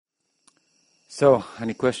So,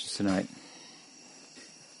 any questions tonight?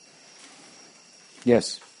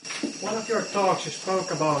 Yes. One of your talks you spoke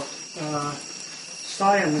about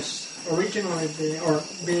science originally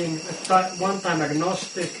being one time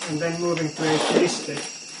agnostic and then moving to atheistic,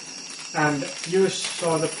 and you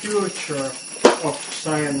saw the future of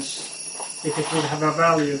science if it would have a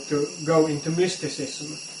value to go into mysticism.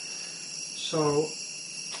 So,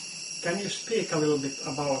 can you speak a little bit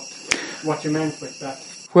about what you meant with that?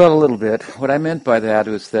 Well, a little bit. What I meant by that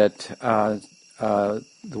was that the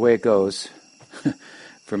way it goes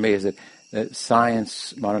for me is that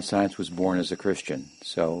science, modern science, was born as a Christian.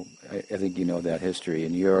 So I think you know that history.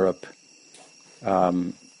 In Europe,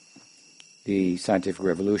 the scientific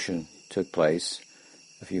revolution took place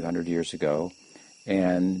a few hundred years ago,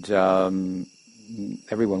 and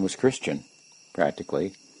everyone was Christian,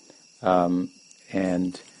 practically.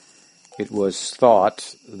 And it was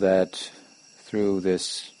thought that through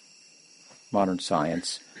this modern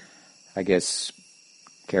science, I guess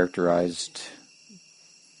characterized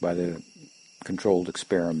by the controlled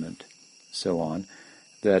experiment, so on,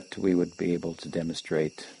 that we would be able to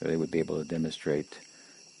demonstrate, or they would be able to demonstrate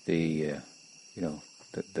the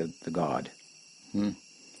God.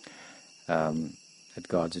 That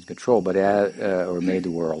God's in control, but or made the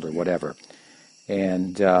world, or whatever.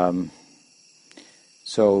 And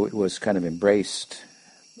so it was kind of embraced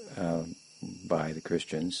by the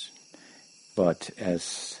Christians, but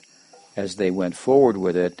as they went forward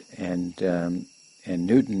with it, and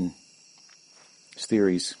Newton's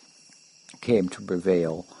theories came to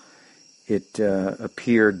prevail, it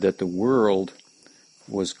appeared that the world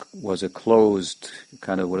was a closed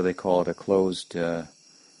kind of, what do they call it? A closed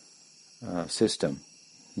system,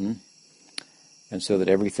 and so that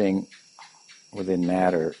everything within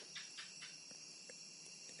matter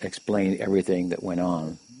explained everything that went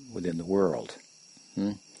on within the world.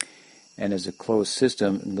 And as a closed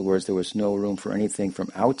system, in other words, there was no room for anything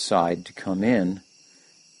from outside to come in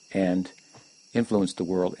and influence the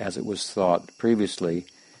world, as it was thought previously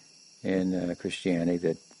in Christianity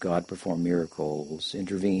that God performed miracles,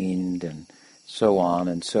 intervened, and so on.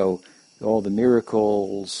 And so all the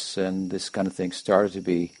miracles and this kind of thing started to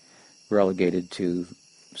be relegated to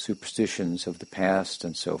superstitions of the past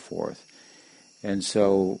and so forth. And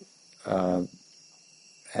so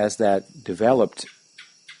as that developed,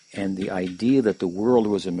 and the idea that the world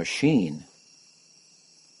was a machine,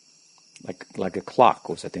 like a clock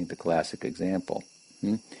was, I think, the classic example.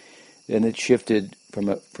 Then it shifted from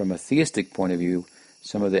a theistic point of view.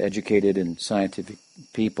 Some of the educated and scientific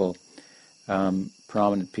people,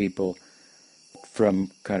 prominent people,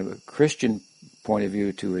 from kind of a Christian point of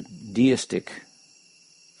view to a deistic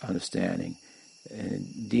understanding.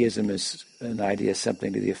 And deism is an idea,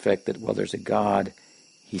 something to the effect that, well, there's a God,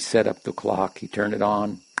 he set up the clock, he turned it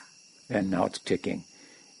on, and now it's ticking,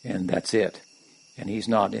 and that's it. And he's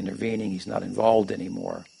not intervening, he's not involved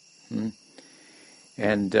anymore.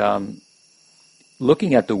 And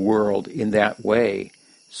looking at the world in that way,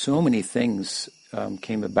 so many things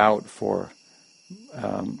came about for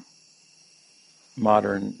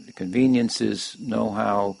modern conveniences,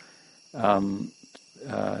 know-how,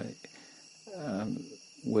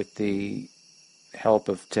 with the help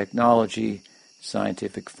of technology,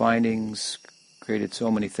 scientific findings, created so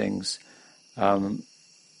many things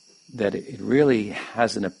that it really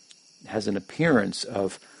has an appearance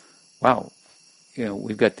of, wow,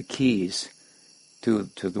 we've got the keys to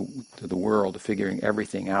the world, to figuring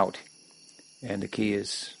everything out, and the key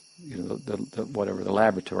is the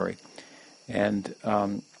laboratory, and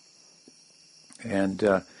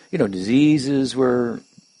diseases were.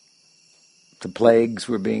 The plagues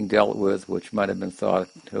were being dealt with, which might have been thought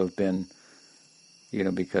to have been,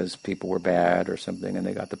 because people were bad or something, and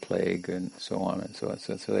they got the plague, and so on and so on.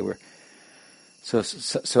 So they were. So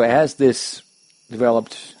as this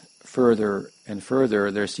developed further and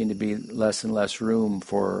further, there seemed to be less and less room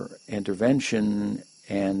for intervention,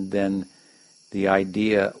 and then the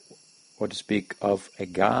idea, or to speak of a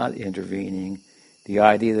God intervening, the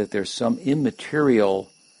idea that there's some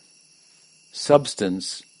immaterial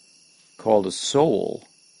substance called a soul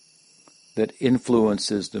that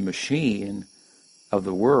influences the machine of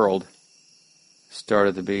the world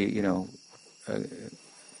started to be, a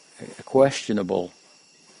questionable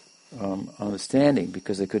understanding,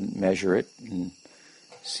 because they couldn't measure it and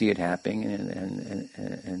see it happening,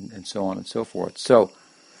 and so on and so forth. So,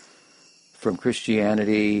 from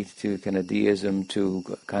Christianity to kind of deism to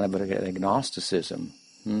kind of an agnosticism,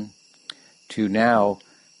 to now,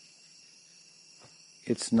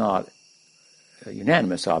 it's not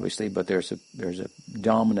unanimous, obviously, but there's a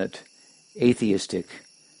dominant atheistic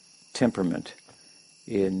temperament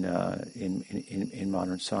in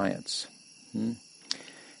modern science.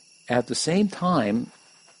 At the same time,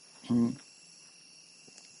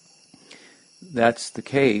 that's the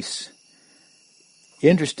case.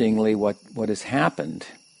 Interestingly, what has happened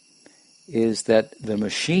is that the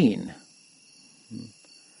machine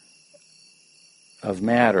of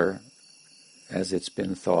matter, as it's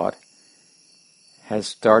been thought, has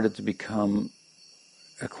started to become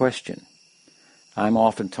a question. I'm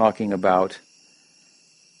often talking about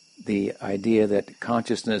the idea that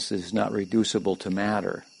consciousness is not reducible to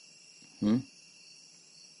matter.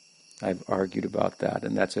 I've argued about that,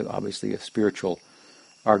 and that's obviously a spiritual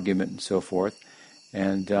argument and so forth.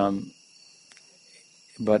 And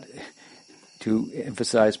but to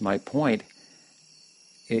emphasize my point,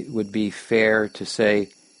 it would be fair to say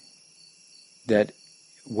that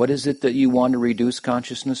what is it that you want to reduce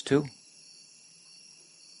consciousness to?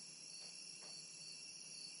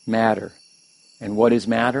 Matter. And what is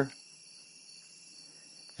matter?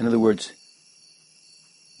 In other words,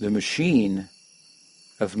 the machine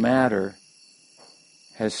of matter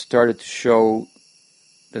has started to show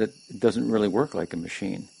that it doesn't really work like a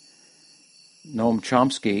machine. Noam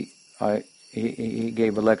Chomsky, he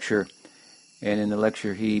gave a lecture, and in the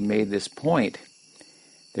lecture he made this point.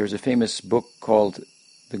 There's a famous book called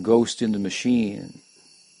The Ghost in the Machine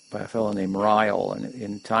by a fellow named Ryle, and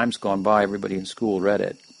in times gone by, everybody in school read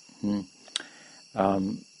it.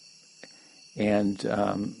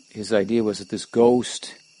 His idea was that this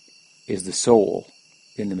ghost is the soul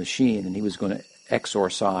in the machine, and he was going to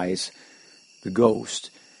exorcise the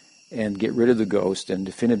ghost and get rid of the ghost and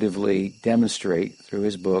definitively demonstrate through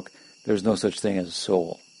his book there's no such thing as a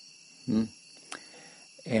soul.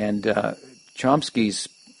 And Chomsky's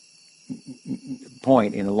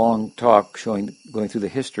point in a long talk going through the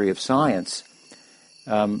history of science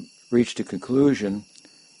reached a conclusion,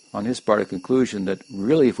 on his part, a conclusion that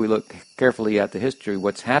really, if we look carefully at the history,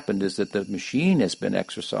 what's happened is that the machine has been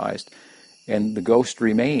exorcised and the ghost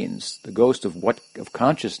remains. The ghost of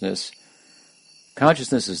consciousness.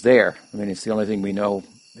 Consciousness is there. I mean, it's the only thing we know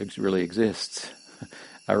really exists.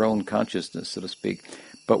 Our own consciousness, so to speak.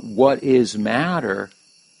 But what is matter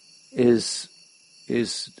is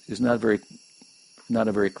not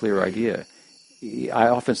a very clear idea. I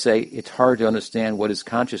often say it's hard to understand what is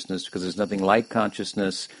consciousness because there's nothing like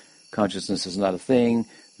consciousness. Consciousness is not a thing.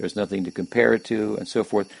 There's nothing to compare it to, and so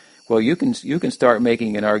forth. Well, you can start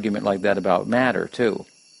making an argument like that about matter too.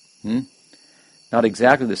 Not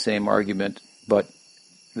exactly the same argument, but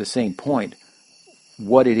the same point.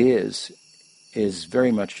 What it is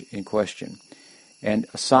very much in question. And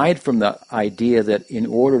aside from the idea that in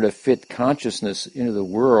order to fit consciousness into the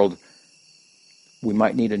world, we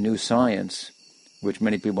might need a new science, which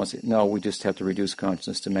many people want to say, no, we just have to reduce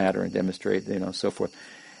consciousness to matter and demonstrate, so forth.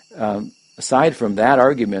 Aside from that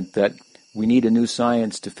argument that we need a new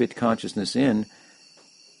science to fit consciousness in,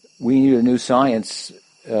 we need a new science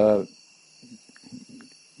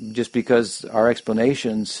just because our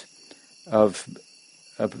explanations of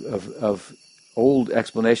old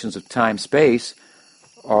explanations of time-space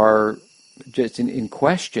are just in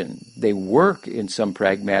question. They work in some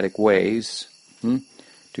pragmatic ways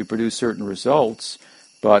to produce certain results,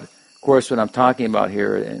 but of course what I'm talking about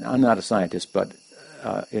here, and I'm not a scientist, but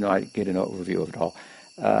I get an overview of it all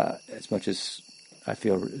as much as I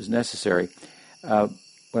feel is necessary. What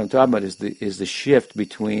I'm talking about is the shift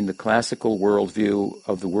between the classical worldview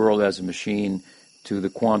of the world as a machine to the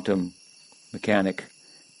quantum mechanic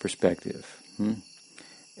perspective.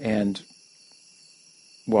 And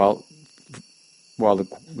while the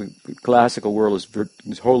classical world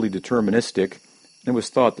is wholly deterministic, it was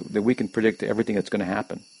thought that we can predict everything that's going to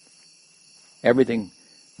happen. Everything,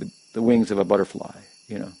 the wings of a butterfly,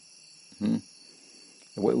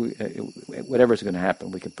 whatever's going to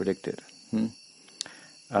happen, we can predict it.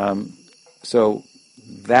 So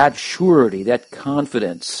that surety, that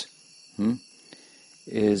confidence,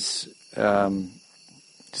 is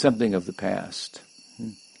something of the past.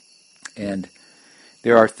 And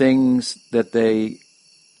there are things that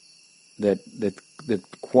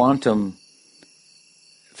quantum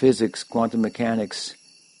physics, quantum mechanics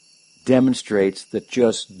demonstrates that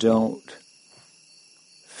just don't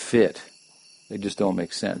fit. They just don't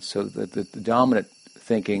make sense. So the dominant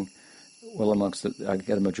thinking, well, amongst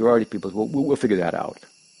the majority of people, we'll figure that out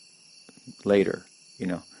later.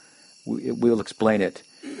 We'll explain it.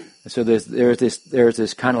 And so there's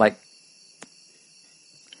this kind of like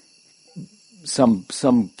some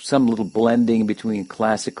little blending between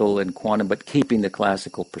classical and quantum, but keeping the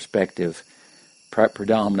classical perspective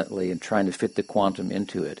predominantly and trying to fit the quantum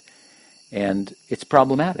into it. And it's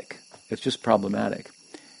problematic. It's just problematic.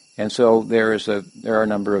 And so there are a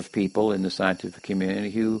number of people in the scientific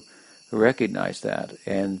community who recognize that,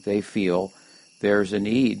 and they feel there's a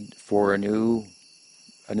need for a new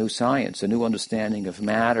science, a new understanding of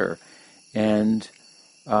matter, and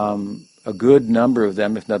a good number of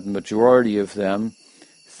them, if not the majority of them,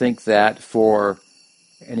 think that for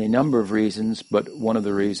any number of reasons, but one of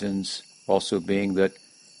the reasons also being that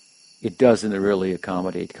it doesn't really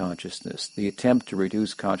accommodate consciousness. The attempt to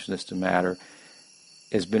reduce consciousness to matter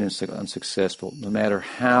has been unsuccessful, no matter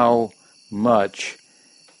how much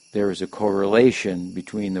there is a correlation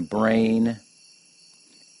between the brain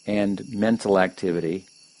and mental activity,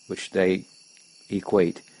 which they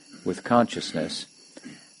equate with consciousness.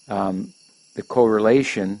 The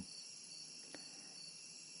correlation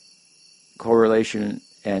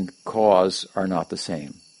and cause are not the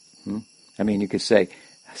same. I mean, you could say,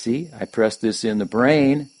 see, I press this in the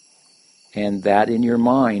brain, and that in your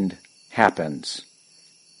mind happens.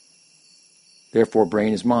 Therefore,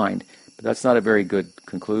 brain is mind. But that's not a very good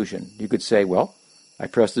conclusion. You could say, well, I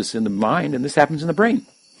press this in the mind, and this happens in the brain.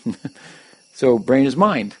 So brain is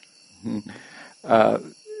mind.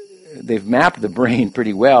 They've mapped the brain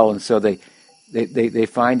pretty well, and so they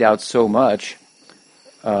find out so much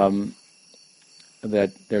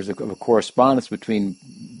that there's a correspondence between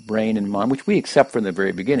brain and mind, which we accept from the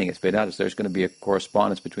very beginning. It's been out. There's going to be a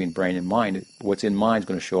correspondence between brain and mind. What's in mind is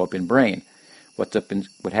going to show up in brain. What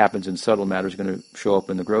happens in subtle matter is going to show up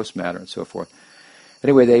in the gross matter, and so forth.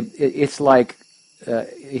 Anyway, it's like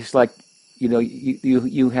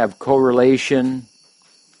you have correlation.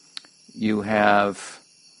 You have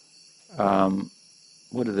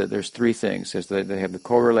there's three things. They have the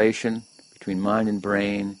correlation between mind and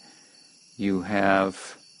brain. You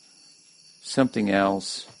have something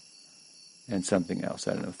else and something else.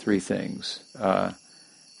 I don't know, three things. I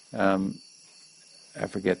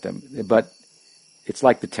forget them. But it's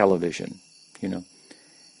like the television,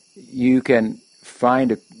 You can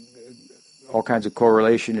find all kinds of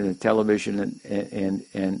correlation in the television,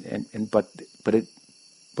 but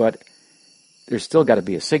there's still got to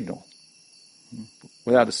be a signal.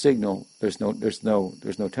 Without a signal, there's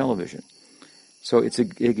no television. So it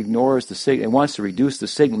ignores the signal. It wants to reduce the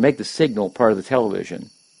signal, make the signal part of the television.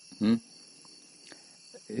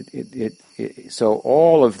 So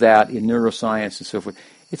all of that in neuroscience and so forth,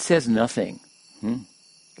 it says nothing.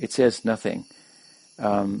 It says nothing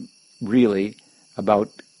really about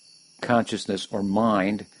consciousness or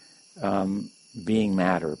mind being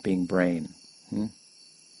matter, being brain.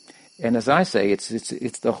 And as I say, it's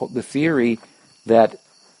the theory that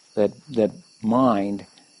mind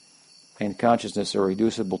and consciousness are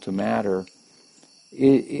reducible to matter.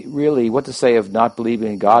 It really, what to say of not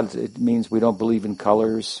believing in God? It means we don't believe in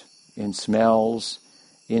colors, in smells,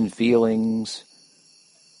 in feelings.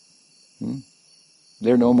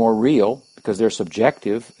 They're no more real because they're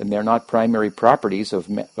subjective and they're not primary properties of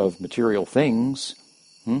material things.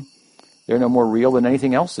 They're no more real than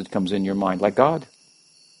anything else that comes in your mind, like God.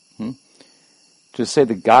 To say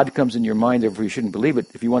that God comes in your mind, therefore you shouldn't believe it,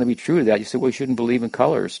 if you want to be true to that, you say, well, you shouldn't believe in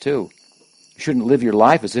colors too. You shouldn't live your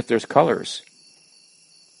life as if there's colors,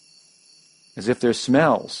 as if there's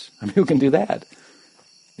smells. I mean, who can do that?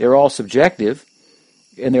 They're all subjective,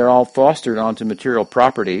 and they're all fostered onto material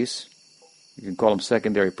properties. You can call them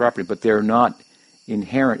secondary property, but they're not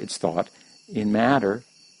inherent, it's thought, in matter.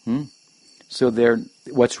 So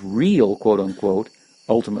what's real, quote unquote,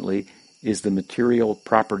 ultimately, is the material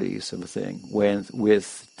properties of a thing,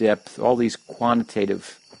 with depth, all these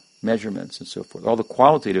quantitative measurements and so forth. All the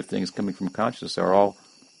qualitative things coming from consciousness are all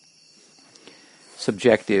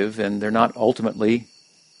subjective, and they're not ultimately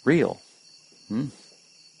real.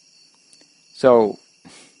 So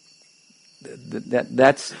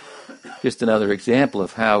that's just another example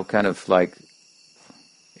of how kind of like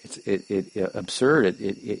it's absurd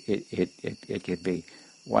it could be.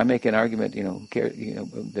 Why make an argument,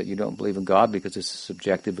 that you don't believe in God because it's a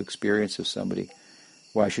subjective experience of somebody?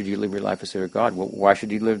 Why should you live your life as there God? Well, why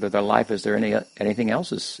should you live their life as there anything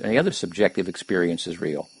else any other subjective experience is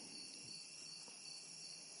real?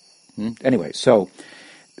 Anyway, so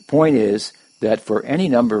the point is that for any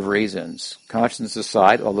number of reasons, consciousness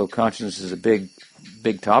aside, although consciousness is a big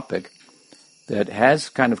topic that has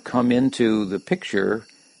kind of come into the picture,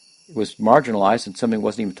 it was marginalized and something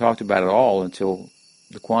wasn't even talked about at all until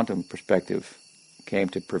the quantum perspective came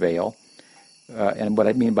to prevail. And what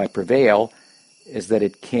I mean by prevail is that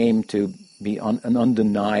it came to be an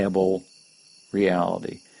undeniable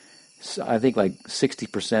reality. So I think like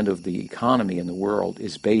 60% of the economy in the world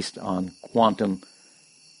is based on quantum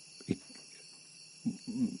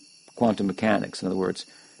mechanics. In other words,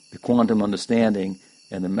 the quantum understanding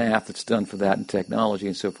and the math that's done for that and technology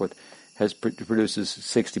and so forth produces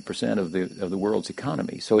 60% of the world's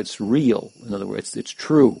economy. So it's real. In other words, it's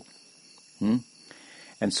true. And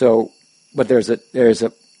so, but there's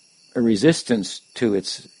a resistance to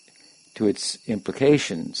its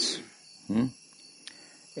implications.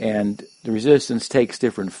 And the resistance takes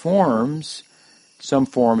different forms. Some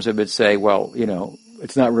forms of it say, well,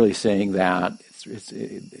 it's not really saying that.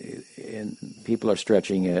 And people are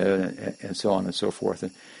stretching it, and so on and so forth.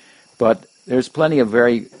 But there's plenty of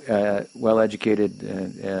very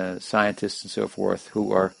well-educated scientists and so forth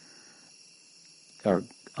who are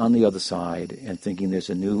on the other side and thinking there's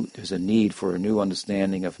a need for a new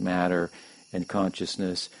understanding of matter and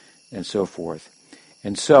consciousness and so forth.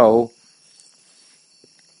 And so,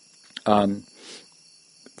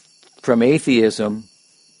 from atheism,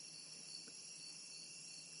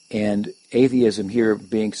 and atheism here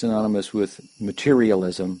being synonymous with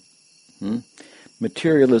materialism,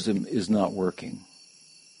 materialism is not working.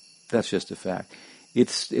 That's just a fact.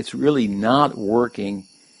 It's really not working,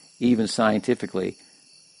 even scientifically,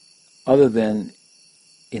 other than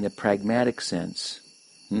in a pragmatic sense.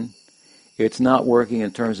 It's not working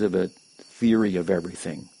in terms of a theory of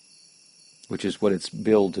everything, which is what it's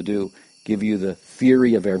billed to do, give you the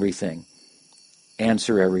theory of everything,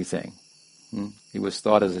 answer everything. It was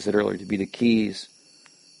thought, as I said earlier, to be the keys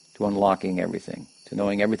to unlocking everything, to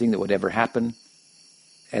knowing everything that would ever happen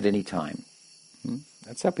at any time.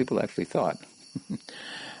 That's how people actually thought.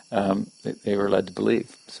 They were led to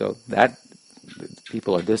believe. So that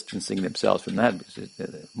people are distancing themselves from that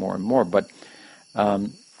more and more. But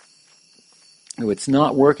it's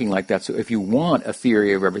not working like that. So if you want a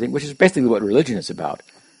theory of everything, which is basically what religion is about,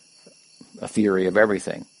 a theory of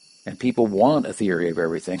everything, and people want a theory of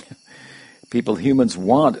everything. Humans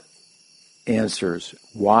want answers,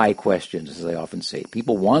 why questions, as they often say.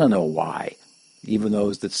 People want to know why, even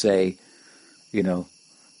those that say, there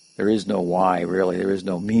is no why really, there is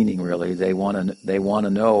no meaning really. They want to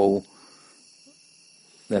know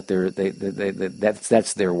that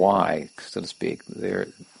that's their why, so to speak.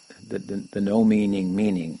 The no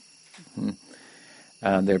meaning.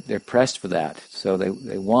 They're pressed for that, so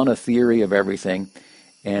they want a theory of everything,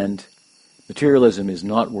 and materialism is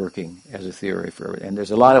not working as a theory for it. And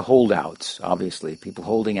there's a lot of holdouts, obviously, people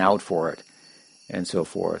holding out for it, and so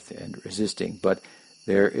forth, and resisting. But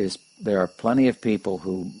there are plenty of people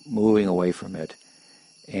who moving away from it,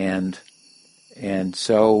 and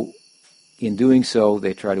so in doing so,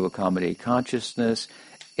 they try to accommodate consciousness.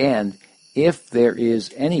 And if there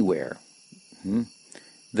is anywhere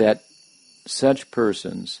that such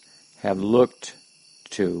persons have looked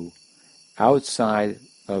to outside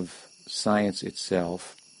of science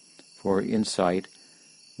itself for insight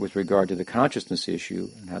with regard to the consciousness issue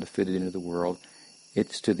and how to fit it into the world,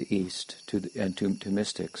 it's to the East, to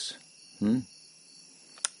mystics,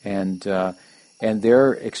 and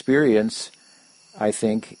their experience, I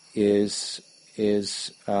think, is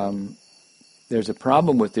there's a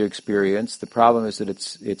problem with their experience. The problem is that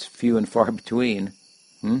it's few and far between,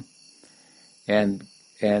 and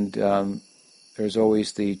there's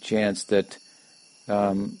always the chance that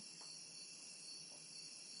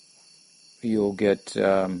you'll get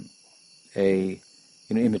an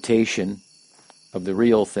imitation of the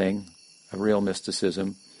real thing, of real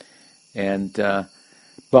mysticism, and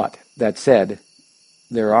but that said,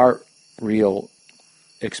 there are real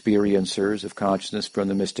experiencers of consciousness from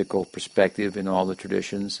the mystical perspective in all the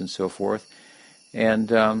traditions and so forth,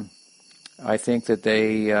 and I think that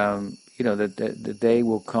they, that they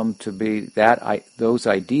will come to be those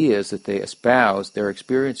ideas that they espouse, their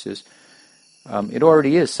experiences. It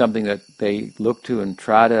already is something that they look to and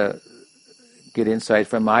try to get insight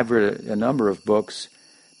from. I've read a number of books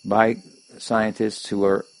by scientists who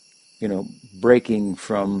are, breaking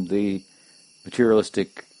from the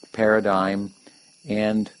materialistic paradigm,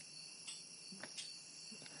 and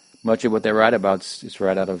much of what they write about is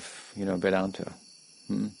right out of, Vedanta.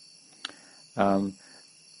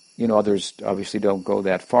 Others obviously don't go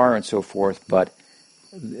that far and so forth, but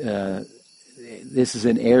this is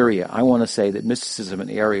an area, I want to say that mysticism is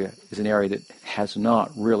an area that has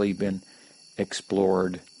not really been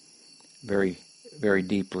explored very, very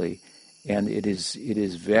deeply, and it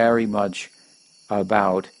is very much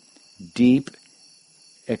about deep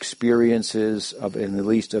experiences of, in the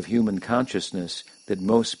least, of human consciousness that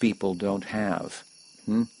most people don't have.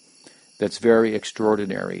 That's very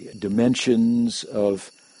extraordinary. Dimensions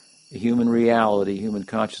of human reality, human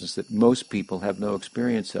consciousness that most people have no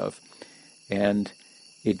experience of. And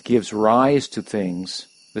it gives rise to things,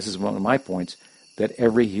 this is one of my points, that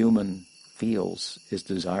every human feels is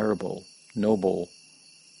desirable, noble,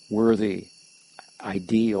 worthy,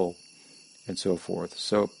 ideal, and so forth.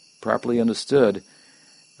 So properly understood,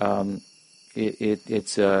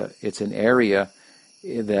 it's an area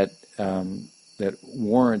that that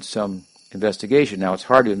warrants some investigation. Now, it's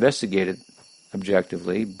hard to investigate it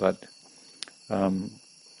objectively, but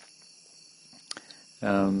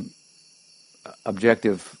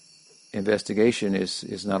objective investigation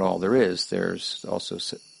is not all there is. There's also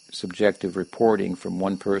subjective reporting from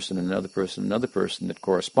one person, another person that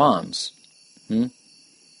corresponds. It's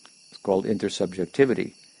called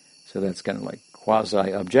intersubjectivity. So that's kind of like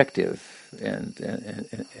quasi-objective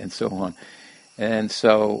and so on. And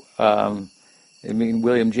so,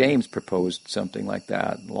 William James proposed something like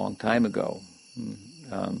that a long time ago.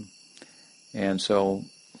 And so,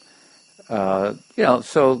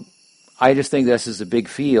 so I just think this is a big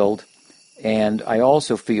field, and I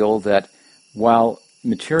also feel that while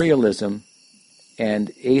materialism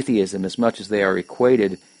and atheism, as much as they are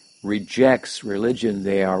equated, rejects religion,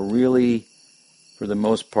 they are really, for the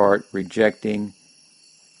most part, rejecting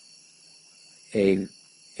a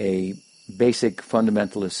basic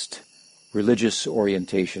fundamentalist religious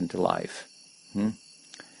orientation to life.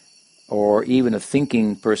 Or even a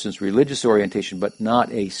thinking person's religious orientation, but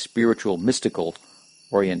not a spiritual, mystical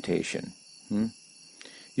orientation.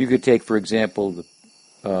 You could take, for example,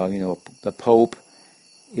 the Pope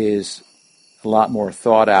is a lot more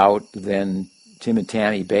thought out than Tim and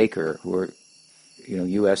Tammy Baker, who were,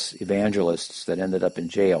 U.S. evangelists that ended up in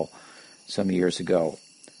jail some years ago.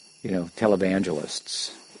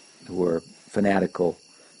 Televangelists who were fanatical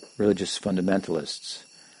religious fundamentalists,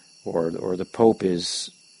 or the Pope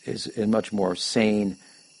is a much more sane,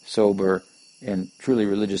 sober, and truly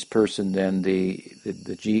religious person than the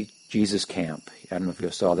Jesus camp. I don't know if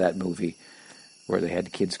you saw that movie where they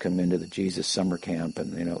had kids come into the Jesus summer camp,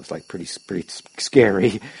 and it was like pretty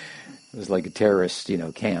scary. It was like a terrorist,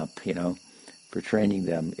 camp, for training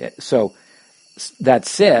them. So that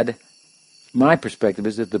said, my perspective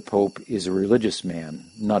is that the Pope is a religious man,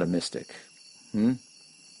 not a mystic.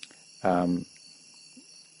 I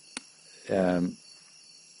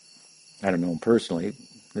don't know him personally.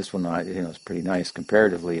 This one, is pretty nice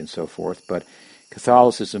comparatively and so forth. But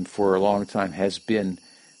Catholicism for a long time has been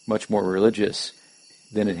much more religious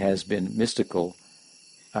than it has been mystical,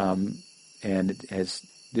 and it has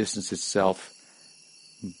distanced itself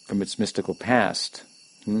from its mystical past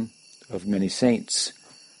of many saints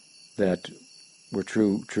that were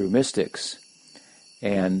true mystics,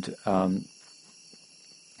 and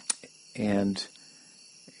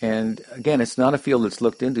again, it's not a field that's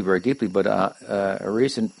looked into very deeply, but a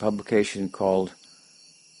recent publication called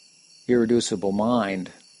Irreducible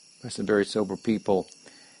Mind by some very sober people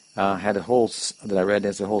had a whole, that I read,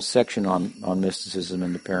 has a whole section on mysticism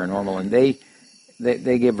and the paranormal, and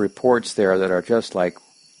they give reports there that are just like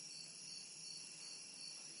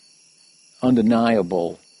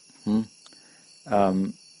undeniable,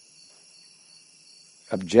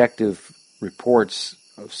 objective reports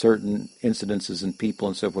of certain incidences and people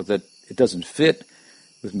and so forth, that it doesn't fit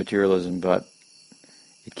with materialism, but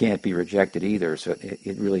it can't be rejected either. So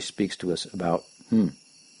it really speaks to us about we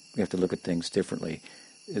have to look at things differently.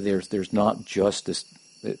 There's not just this.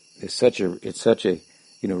 It's such a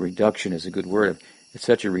reduction is a good word. It's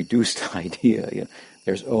such a reduced idea.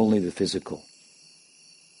 There's only the physical.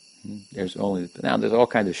 There's all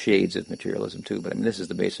kinds of shades of materialism too, but this is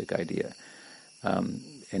the basic idea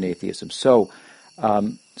in atheism. So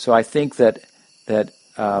I think that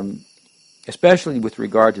especially with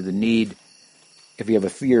regard to the need, if you have a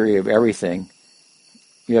theory of everything,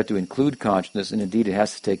 you have to include consciousness, and indeed it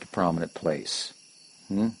has to take a prominent place.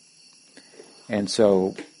 And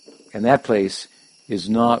so, and that place is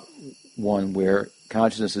not one where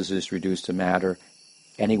consciousness is just reduced to matter.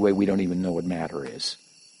 Anyway, we don't even know what matter is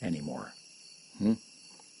anymore. You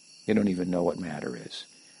don't even know what matter is.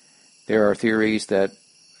 There are theories that,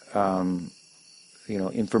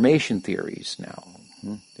 information theories now.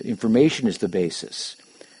 That information is the basis.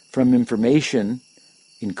 From information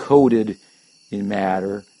encoded in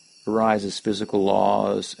matter arises physical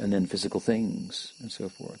laws and then physical things and so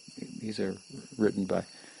forth. These are written by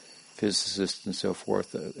physicists and so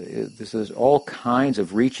forth. There's all kinds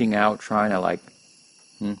of reaching out, trying to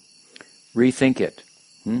rethink it.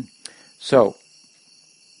 So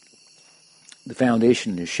the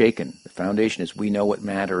foundation is shaken. The foundation is we know what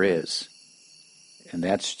matter is, and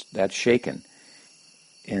that's shaken.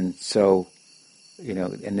 And so,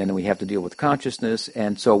 and then we have to deal with consciousness.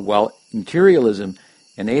 And so while materialism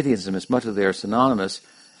and atheism, as much as they are synonymous,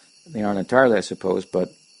 they aren't entirely, I suppose, but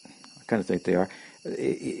I kind of think they are.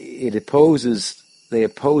 They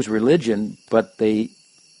oppose religion, but they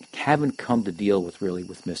haven't come to deal with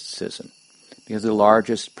mysticism. because the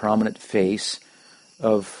largest prominent face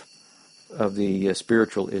of the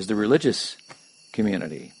spiritual is the religious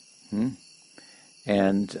community.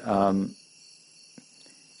 And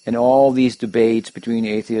all these debates between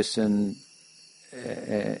atheists and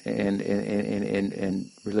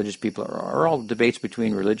religious people are all debates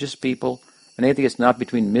between religious people and atheists, not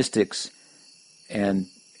between mystics and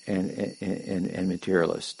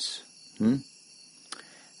materialists.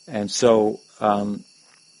 And so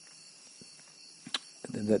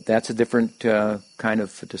that's a different kind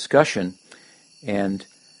of discussion. And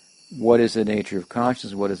what is the nature of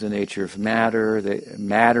consciousness? What is the nature of matter?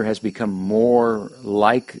 Matter has become more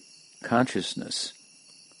like consciousness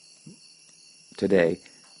today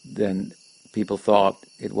than people thought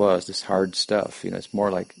it was, this hard stuff. It's more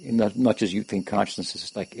like, not much as you think consciousness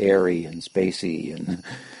is like airy and spacey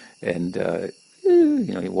and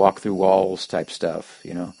you walk through walls type stuff,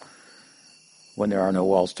 when there are no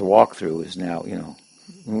walls to walk through is now,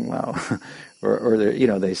 wow. or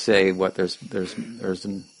they say there's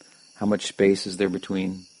how much space is there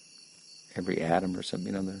between every atom or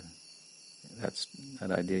something, that's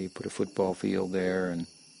that idea. You put a football field there, and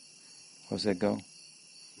how does that go?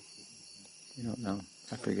 You don't know.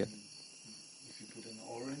 I forget. If you put an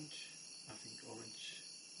orange, I think orange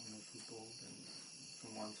on a football, then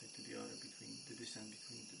from one side to the other, between the distance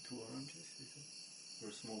between the two oranges, is it? Or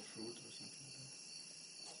a small fruit or something like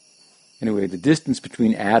that. Anyway, the distance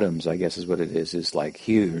between atoms, I guess is what it is like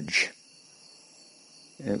huge.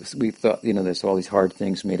 We thought, there's all these hard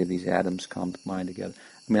things made of these atoms combined together.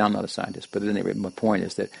 I mean, I'm not a scientist, but at any rate, my point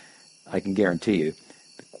is that I can guarantee you,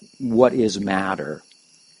 what is matter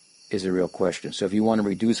is a real question. So if you want to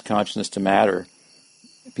reduce consciousness to matter,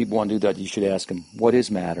 if people want to do that, you should ask them, what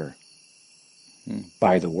is matter?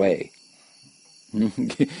 By the way.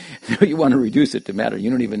 You want to reduce it to matter.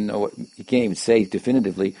 You don't even know you can't even say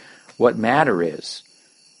definitively what matter is.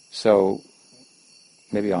 So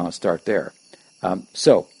maybe I'll start there.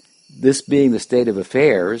 So this being the state of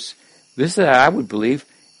affairs, this, I would believe,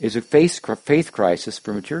 is a faith crisis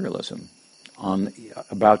for materialism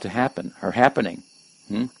about to happen, or happening.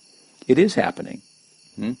 It is happening.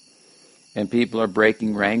 And people are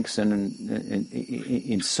breaking ranks and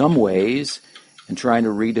in some ways and trying to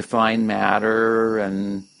redefine matter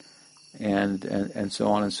and so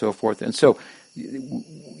on and so forth. And so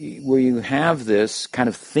where you have this kind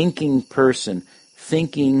of thinking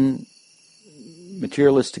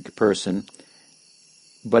materialistic person,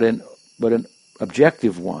 but an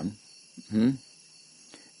objective one.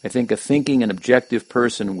 I think a thinking and objective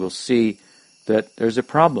person will see that there's a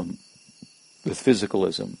problem with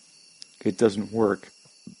physicalism. It doesn't work.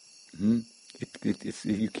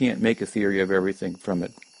 You can't make a theory of everything from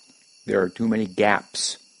it. There are too many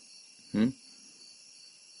gaps.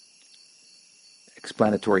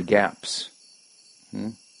 Explanatory gaps.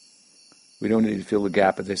 We don't need to fill the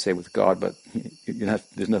gap, as they say, with God, but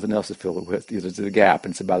there's nothing else to fill it with. There's a gap,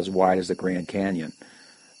 and it's about as wide as the Grand Canyon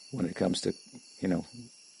when it comes to,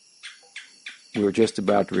 we were just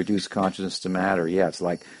about to reduce consciousness to matter. Yeah, it's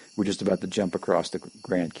like we're just about to jump across the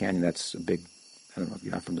Grand Canyon. That's a big, I don't know if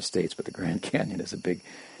you're not from the States, but the Grand Canyon is a big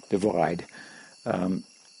divide.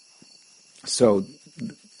 So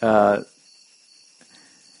they're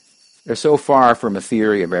so far from a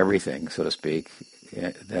theory of everything, so to speak,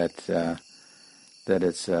 that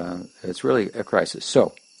it's really a crisis.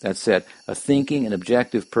 So, that said, a thinking and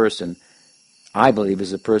objective person, I believe,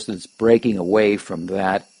 is a person that's breaking away from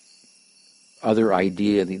that other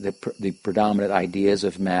idea, the predominant ideas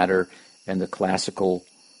of matter and the classical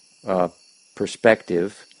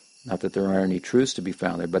perspective. Not that there aren't any truths to be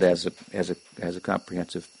found there, but as a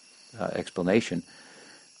comprehensive explanation,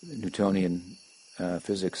 Newtonian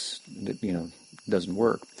physics, doesn't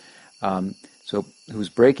work. So who's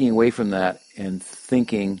breaking away from that and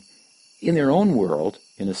thinking in their own world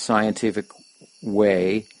in a scientific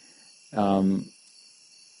way, and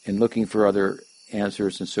looking for other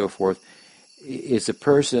answers and so forth, is a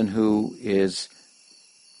person who is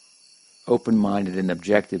open-minded and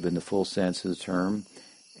objective in the full sense of the term.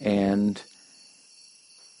 And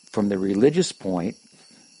from the religious point,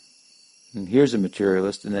 and here's a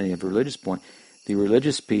materialist, and then you have a religious point, the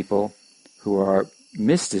religious people who are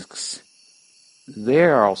mystics, they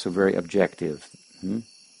are also very objective.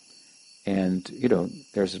 And,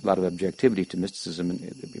 there's a lot of objectivity to mysticism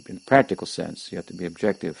in a practical sense. You have to be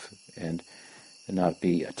objective and not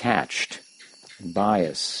be attached and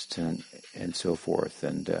biased and so forth.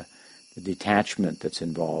 And the detachment that's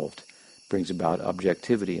involved brings about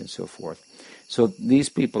objectivity and so forth. So these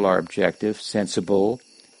people are objective, sensible,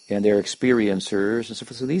 and they're experiencers and so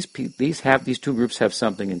forth. So these two groups have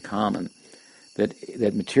something in common,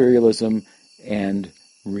 that materialism and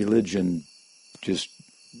religion just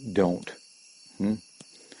don't.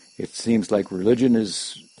 It seems like religion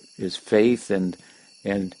is faith, and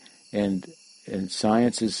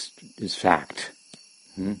science is fact.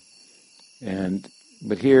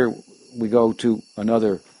 But here we go to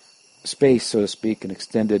another space, so to speak, an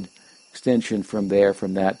extension from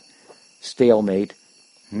that stalemate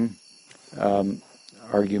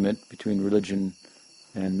argument between religion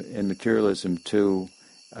and materialism to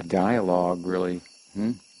a dialogue, really.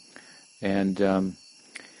 And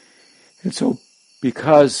so,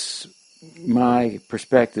 because my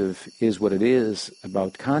perspective is what it is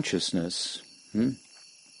about consciousness,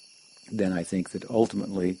 then I think that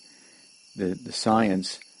ultimately the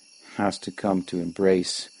science has to come to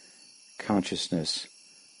embrace consciousness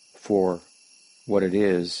for what it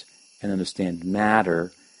is and understand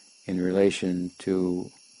matter in relation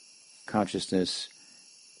to consciousness,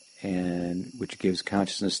 and which gives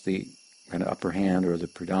consciousness the kind of upper hand or the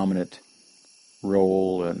predominant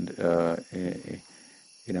role, and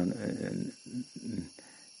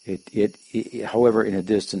however, in a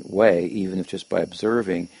distant way, even if just by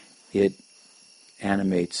observing, it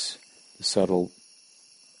animates the subtle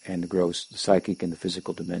and the gross, the psychic and the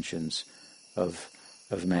physical dimensions of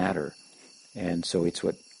matter, and so it's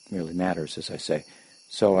what really matters, as I say.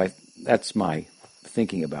 So that's my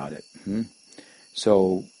thinking about it.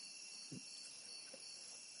 So,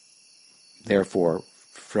 therefore,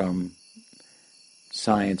 from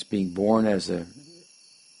science being born as a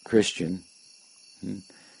Christian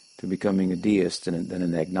to becoming a deist and then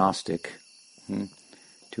an agnostic,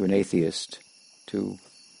 to an atheist, to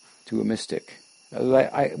a mystic,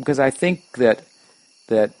 because I think that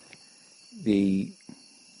the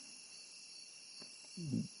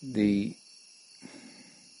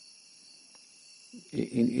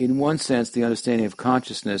in one sense, the understanding of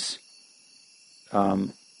consciousness, at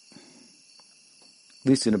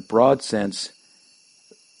least in a broad sense,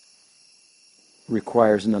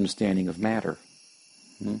 requires an understanding of matter.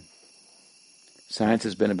 Science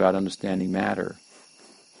has been about understanding matter,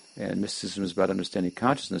 and mysticism is about understanding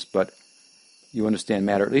consciousness, but you understand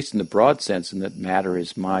matter, at least in the broad sense, in that matter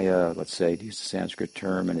is Maya, let's say, to use a Sanskrit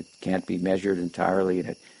term, and it can't be measured entirely,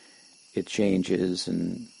 and it changes,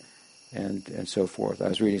 and so forth. I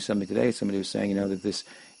was reading something today, somebody was saying, that this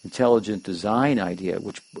intelligent design idea,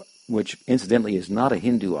 which incidentally is not a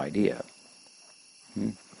Hindu idea.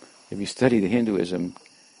 If you study the Hinduism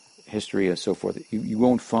history and so forth, you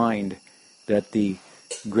won't find that the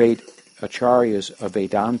great acharyas of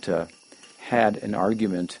Vedanta had an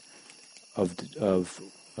argument of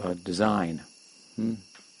design.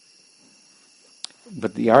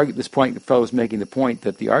 But the fellow was making the point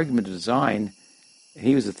that the argument of design,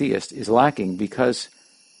 he was a theist, is lacking because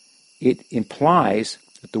it implies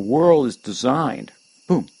that the world is designed.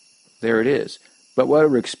 Boom, there it is. But what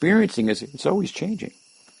we're experiencing is it's always changing.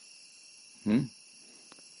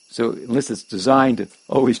 So unless it's designed to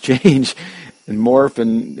always change and morph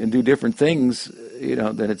and do different things,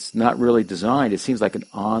 then it's not really designed. It seems like an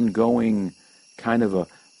ongoing kind of a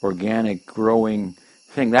organic, growing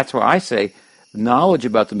thing. That's why I say knowledge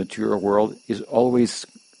about the material world there's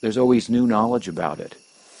always new knowledge about it.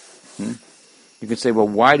 You can say, well,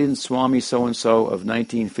 why didn't Swami so-and-so of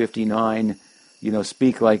 1959,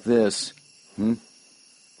 speak like this?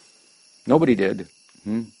 Nobody did.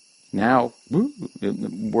 Now, the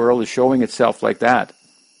world is showing itself like that.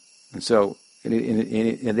 And so,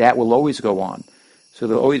 and that will always go on. So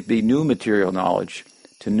there'll always be new material knowledge.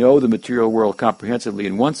 To know the material world comprehensively,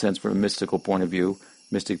 in one sense, from a mystic point of view,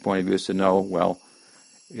 is to know, well,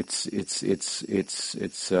 its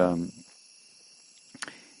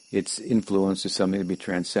influence is something to be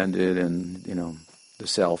transcended, and the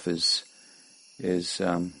self is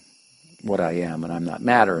what I am, and I'm not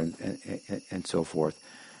matter, and so forth.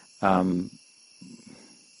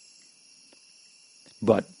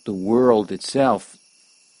 But the world itself,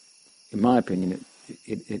 in my opinion,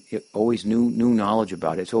 it always new knowledge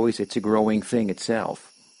about it. It's a growing thing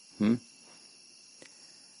itself.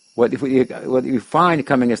 What you find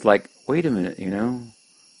coming is like, wait a minute,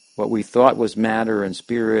 what we thought was matter and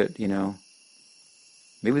spirit,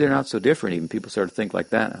 maybe they're not so different. Even people start to think like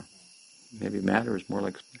that now. Maybe matter is more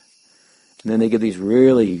like. And then they give these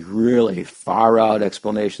really, really far-out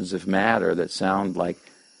explanations of matter that sound like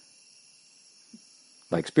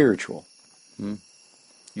spiritual.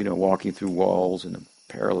 Walking through walls and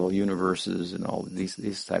parallel universes and all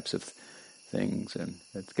these types of things, and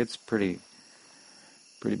it gets pretty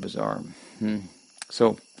bizarre.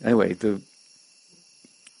 So anyway, the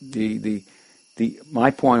my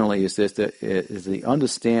point only is this: that is the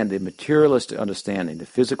materialist understanding, the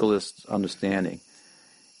physicalist understanding,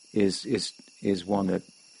 is one that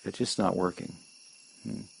it's just not working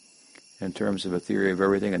in terms of a theory of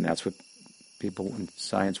everything, and that's what people in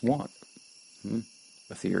science want,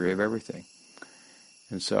 a theory of everything.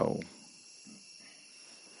 And so,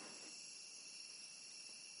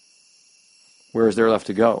 where is there left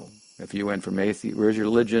to go? If you went from where's your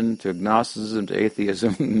religion, to agnosticism, to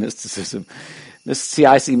atheism, mysticism. See,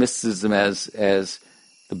 I see mysticism as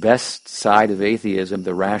the best side of atheism,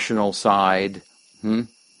 the rational side, and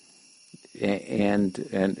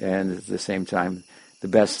at the same time, the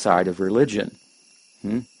best side of religion,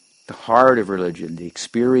 the heart of religion, the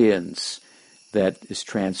experience that is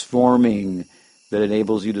transforming, that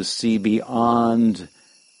enables you to see beyond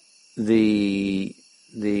the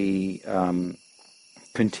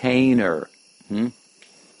container, the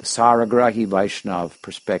Saragrahi Vaishnav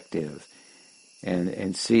perspective,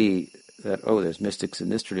 and see that, there's mystics in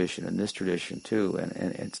this tradition too, and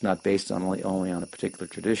it's not based on only on a particular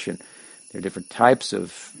tradition. There are different types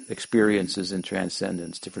of experiences in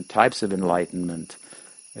transcendence, different types of enlightenment,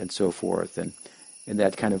 and so forth, and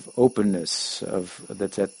that kind of openness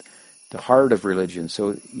that's at the heart of religion.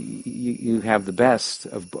 So you have the best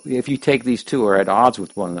of both. If you take these two are at odds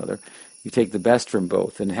with one another, you take the best from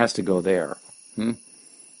both, and it has to go there.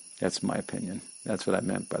 That's my opinion. That's what I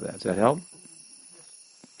meant by that. Does that help?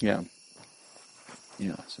 Yeah.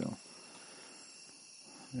 Yeah, so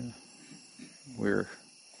we're,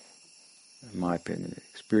 in my opinion,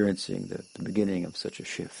 experiencing the beginning of such a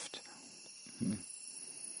shift.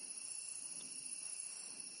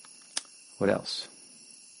 What else?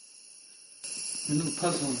 I'm a little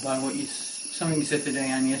puzzled by something you said today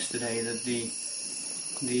and yesterday, that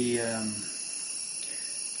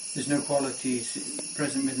there's no qualities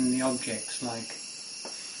present within the objects like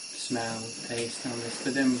smell, taste, and all this.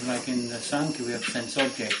 But then, like in the Sankhya, we have sense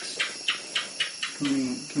objects.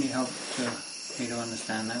 Can you help me to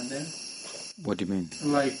understand that there? What do you mean?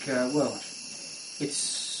 Like,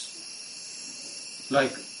 it's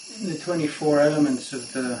like the 24 elements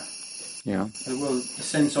of the world. The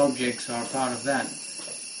sense objects are part of that,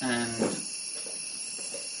 and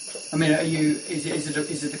I mean, is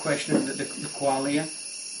it the question of the qualia?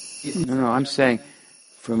 No, I'm saying,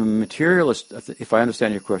 from a materialist, if I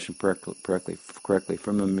understand your question correctly,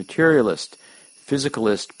 from a materialist,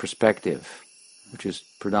 physicalist perspective, which is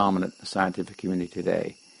predominant in the scientific community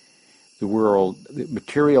today, the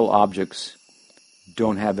material objects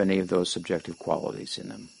don't have any of those subjective qualities in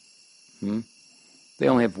them. They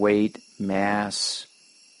only have weight, mass,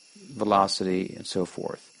 velocity, and so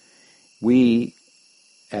forth. We,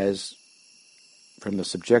 as from the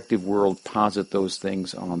subjective world, posit those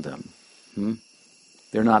things on them.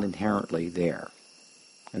 They're not inherently there.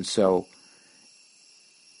 And so,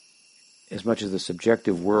 as much as the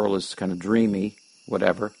subjective world is kind of dreamy,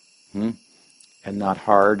 whatever, and not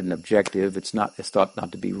hard and objective, it's thought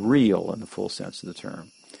not to be real in the full sense of the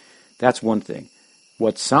term. That's one thing.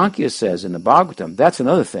 What Sankhya says in the Bhagavatam, that's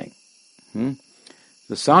another thing.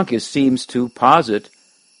 The Sankhya seems to posit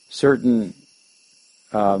certain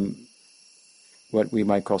what we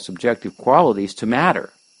might call subjective qualities to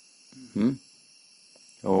matter.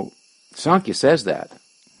 Sankhya says that,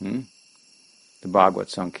 the Bhagavad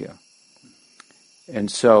Sankhya. And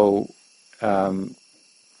so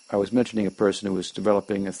I was mentioning a person who was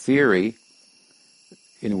developing a theory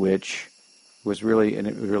in which it was really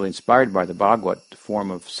inspired by the Bhagavad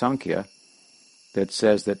form of Sankhya, that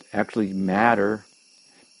says that actually matter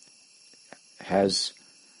has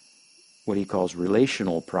what he calls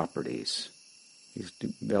relational properties. He's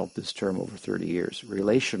developed this term over 30 years,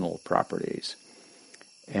 relational properties.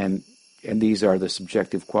 And these are the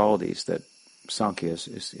subjective qualities that Sankhya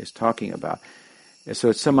is talking about. And so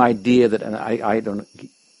it's some idea that, and I don't,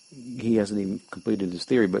 he hasn't even completed his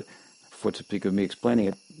theory, but for to speak of me explaining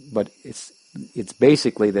it, but it's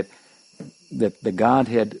basically that the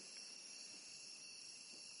Godhead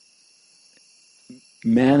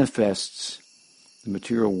manifests the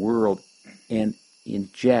material world and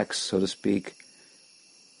injects, so to speak,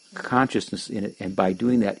 consciousness in it, and by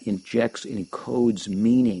doing that injects and encodes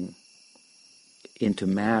meaning into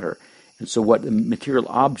matter. And so what the material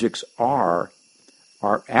objects are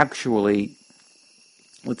actually,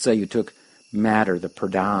 let's say you took matter, the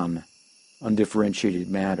pradhan, undifferentiated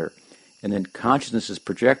matter, and then consciousness is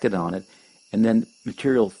projected on it, and then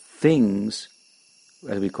material things,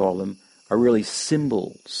 as we call them, are really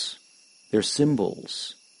symbols. They're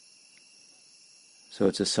symbols. So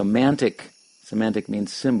it's a semantic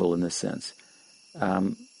means symbol in this sense,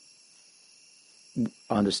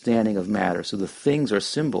 understanding of matter. So the things are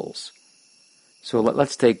symbols. So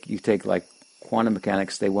let's take like quantum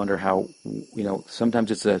mechanics. They wonder how,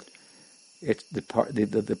 sometimes it's it's the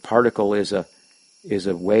particle is a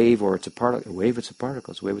wave, or it's a particle. A wave, it's a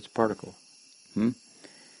particle. It's a wave, it's a particle.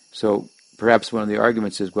 So perhaps one of the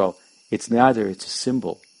arguments is, well, it's neither. It's a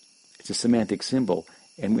symbol. It's a semantic symbol.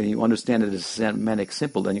 And when you understand it as a semantic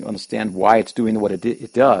symbol, then you understand why it's doing what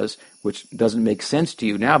it does, which doesn't make sense to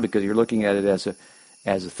you now because you're looking at it as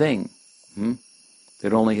a thing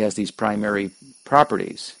that only has these primary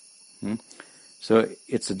properties. So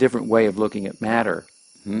it's a different way of looking at matter,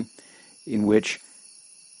 in which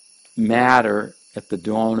matter at the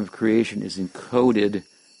dawn of creation is encoded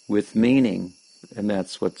with meaning, and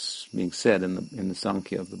that's what's being said in the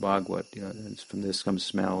Sankhya of the Bhagavad. It's from this comes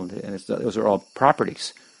smell, and those are all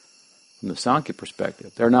properties from the Sankhya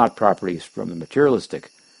perspective. They're not properties from the materialistic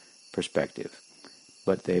perspective,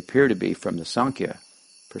 but they appear to be from the Sankhya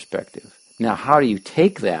perspective. Now, how do you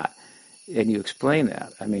take that and you explain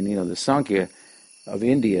that? I mean, the Sankhya of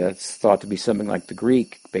India, it's thought to be something like the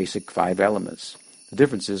Greek basic 5 elements. The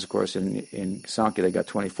difference is, of course, in Sankhya they got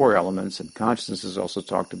 24 elements, and consciousness is also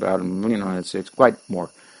talked about, and it's quite more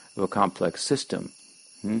of a complex system.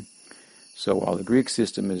 So while the Greek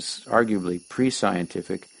system is arguably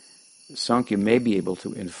pre-scientific, Sankhya may be able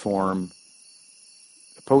to inform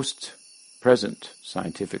a post-present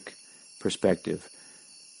scientific perspective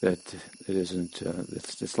that it isn't.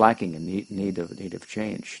 It's lacking in need of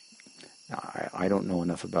change. I don't know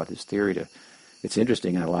enough about his theory to. It's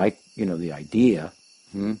interesting. I like the idea,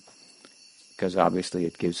 because obviously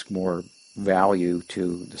it gives more value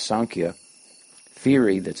to the Sankhya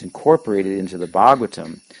theory that's incorporated into the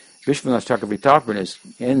Bhagavatam. Vishwanath Chakravarti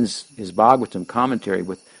ends his Bhagavatam commentary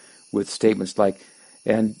with statements like,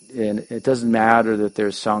 and it doesn't matter that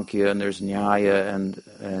there's Sankhya and there's Nyaya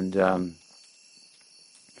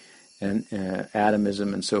and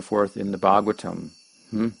atomism and so forth in the Bhagavatam.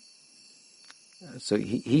 So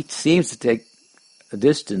he seems to take a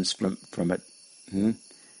distance from it,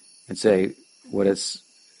 and say what it's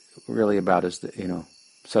really about is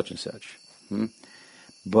such and such.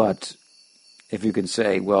 But if you can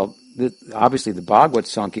say, well, obviously the Bhagavad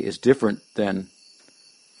Sankhya is different than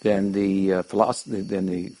the philosophy, than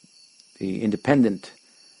the independent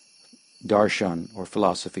darshan or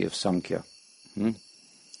philosophy of Sankhya.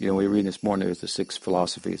 We read this morning, there's the 6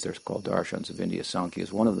 philosophies. They're called darshans of India. Sankhya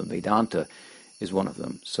is one of them. Vedanta is one of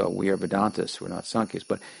them. So we are Vedantists, we're not Sankhyas.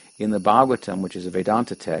 But in the Bhagavatam, which is a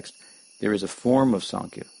Vedanta text, there is a form of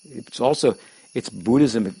Sankhya. It's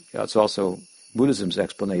Buddhism. It's also Buddhism's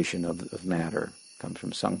explanation of matter. It comes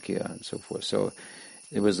from Sankhya and so forth. So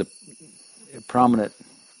it was a prominent.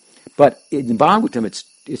 But in Bhagavatam,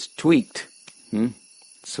 it's tweaked.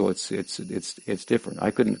 So it's different. I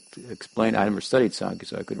couldn't explain. I never studied Sankhya,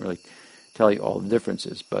 so I couldn't really tell you all the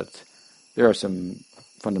differences. But there are some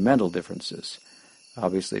fundamental differences,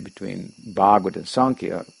 obviously, between Bhagavad and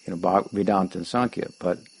Sankhya, Vedanta and Sankhya.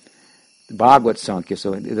 But Bhagavad Sankhya,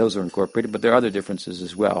 so those are incorporated. But there are other differences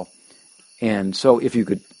as well. And so, if you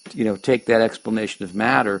could, take that explanation of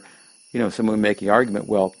matter, someone would make the argument,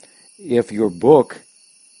 well, if your book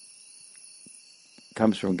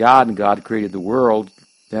comes from God and God created the world,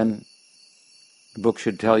 then the book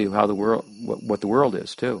should tell you how the world, what the world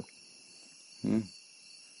is too.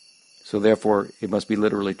 So therefore, it must be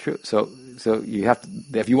literally true. So you have to,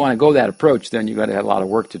 if you want to go that approach, then you've got to have a lot of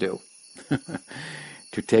work to do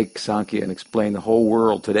to take Sankhya and explain the whole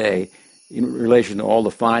world today in relation to all the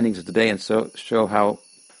findings of today, and so show how,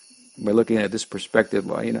 by looking at this perspective,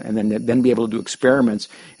 and then be able to do experiments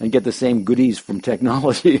and get the same goodies from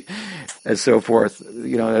technology and so forth.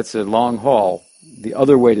 That's a long haul. The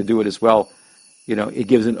other way to do it as well, it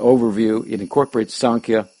gives an overview. It incorporates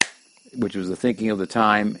Sankhya, which was the thinking of the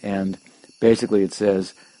time, and basically it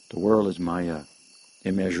says the world is Maya,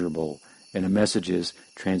 immeasurable, and the messages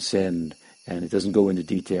transcend, and it doesn't go into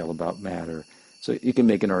detail about matter. So you can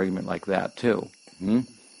make an argument like that too. And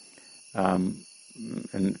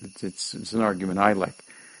it's an argument I like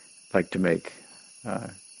to make,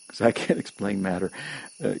 because I can't explain matter,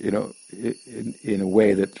 in a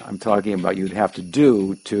way that I'm talking about. You'd have to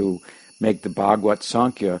do to make the Bhagavad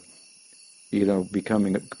Sankhya,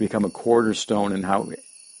 become a cornerstone in how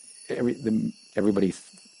everybody,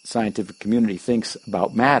 scientific community, thinks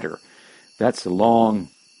about matter. That's a long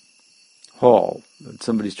haul.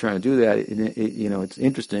 Somebody's trying to do that. It's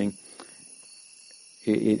interesting.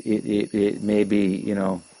 It may be,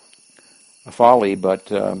 a folly,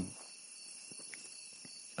 but I'm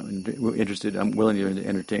interested. I'm willing to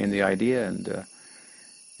entertain the idea, and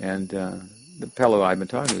the fellow I've been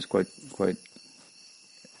talking to is quite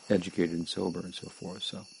educated and sober and so forth.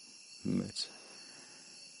 So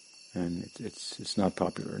it's not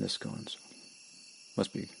popular in ISKCON. So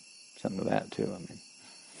must be something to that too. I mean.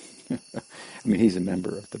 I mean, he's a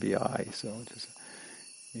member of the BI, so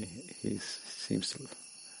he seems to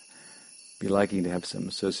be liking to have some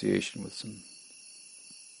association with some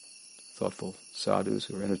thoughtful sadhus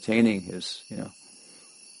who are entertaining his,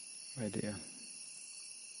 idea.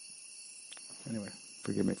 Anyway,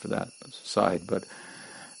 forgive me for that aside, but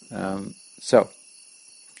so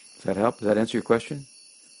does that help? Does that answer your question?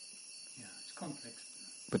 Yeah, it's complex.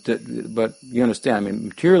 But you understand? I mean,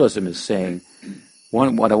 materialism is saying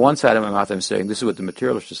on one side of my mouth, I'm saying this is what the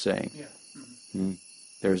materialist is saying. Yeah. Mm-hmm.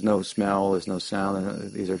 There's no smell, there's no sound,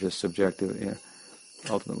 and these are just subjective,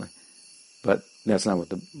 ultimately. But that's not what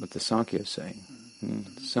the Sankhya is saying.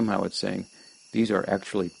 Mm-hmm. Somehow it's saying these are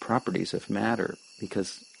actually properties of matter,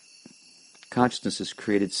 because consciousness has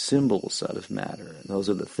created symbols out of matter, and those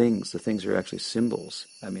are the things. The things are actually symbols.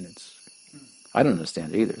 I mean, I don't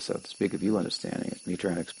understand it either, so to speak of you understanding it, me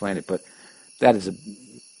trying to explain it, but that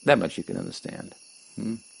much you can understand.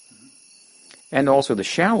 Hmm? And also the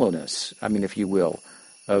shallowness, I mean, if you will,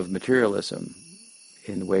 of materialism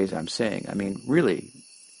in the ways I'm saying. I mean, really,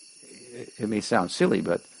 it may sound silly,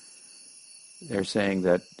 but they're saying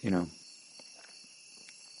that,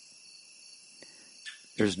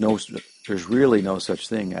 there's really no such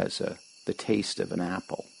thing as the taste of an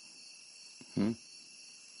apple. Hmm?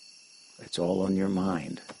 It's all on your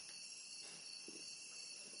mind.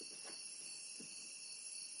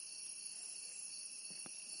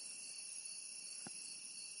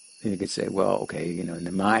 You could say, well, okay, in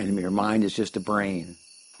the mind, your mind is just a brain.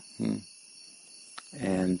 Hmm?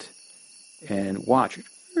 And watch.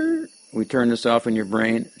 We turn this off in your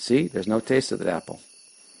brain. See, there's no taste of that apple.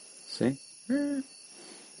 See?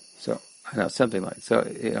 So, I know, something like, so,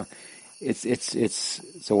 it's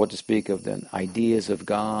so what to speak of then? Ideas of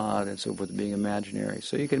God and so forth being imaginary.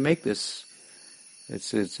 So you can make this,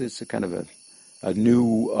 it's a kind of a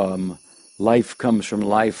new life comes from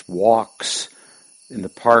life walks in the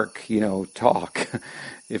park, talk,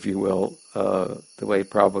 if you will, the way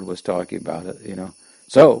Prabhupada was talking about it,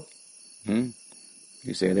 So, you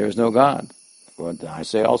say there's no God. Well, I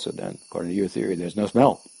say also then, according to your theory, there's no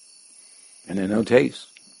smell. And there's no taste.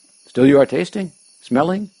 Still you are tasting,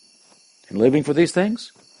 smelling, and living for these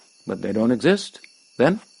things, but they don't exist.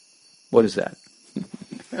 Then, what is that?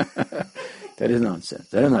 That is nonsense.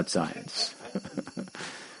 That is not science.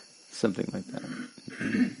 Something like that.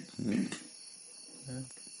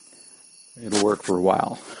 It'll work for a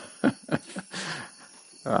while.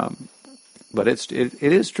 But it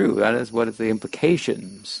is true. That is what the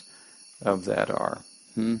implications of that are.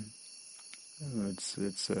 It's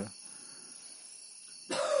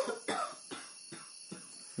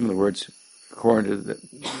in other words, according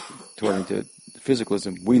to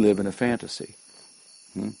physicalism, we live in a fantasy.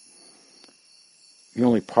 The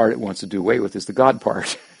only part it wants to do away with is the God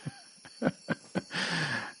part.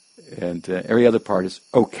 And every other part is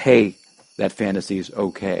okay. That fantasy is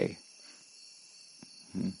okay.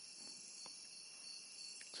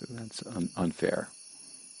 So that's unfair.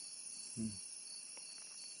 You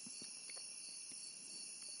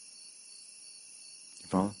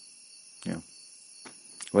follow? Yeah.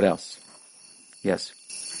 What else? Yes.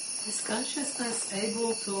 Is consciousness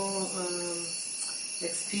able to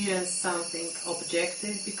experience something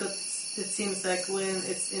objective? Because it seems like when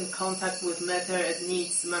it's in contact with matter, it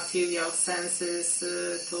needs material senses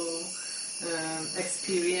to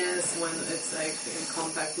experience. When it's like in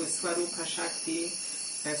contact with Swarupa Shakti,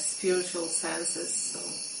 spiritual senses.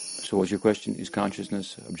 So what's your question? Is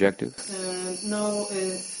consciousness objective? No,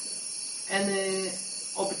 any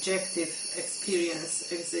objective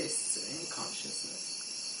experience exists in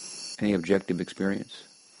consciousness. Any objective experience?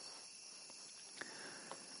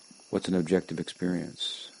 What's an objective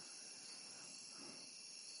experience?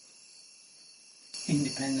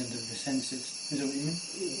 Independent of the senses. Is that what you mean?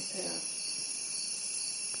 Yeah.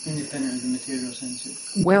 Independent of the material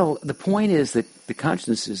senses. Well, the point is that the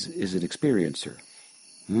consciousness is an experiencer.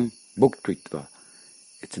 Bhoktritva.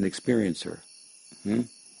 It's an experiencer.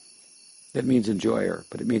 That means enjoyer,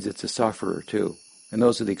 but it means it's a sufferer too. And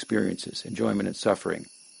those are the experiences, enjoyment and suffering,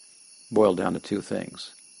 boiled down to two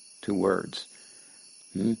things, two words.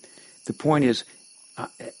 The point is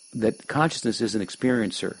that consciousness is an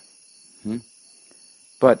experiencer.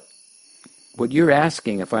 But what you're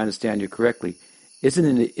asking, if I understand you correctly, is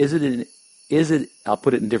it, I'll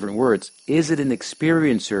put it in different words, is it an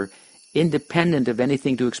experiencer independent of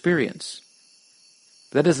anything to experience?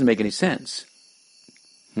 That doesn't make any sense.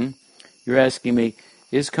 You're asking me,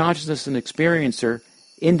 is consciousness an experiencer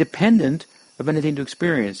independent of anything to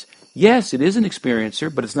experience? Yes, it is an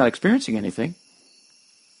experiencer, but it's not experiencing anything.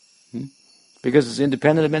 Because it's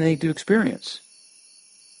independent of anything to experience.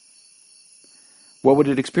 What would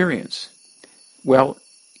it experience? Well,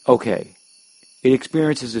 okay. It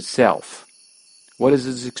experiences itself. What is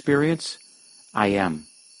its experience? I am.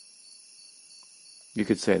 You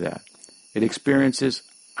could say that. It experiences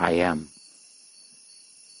I am.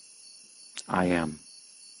 I am.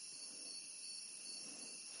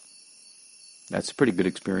 That's a pretty good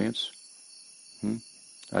experience.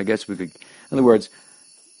 I guess we could, in other words,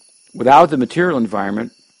 without the material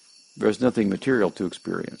environment, there's nothing material to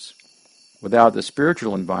experience. Without the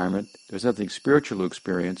spiritual environment, there's nothing spiritual to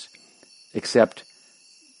experience except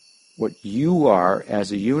what you are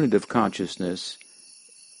as a unit of consciousness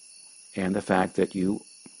and the fact that you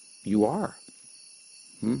are.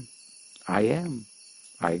 I am.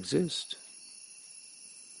 I exist.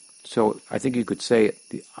 So I think you could say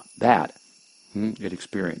that it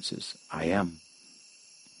experiences I am.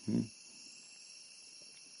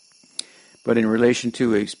 But in relation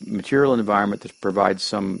to a material environment that provides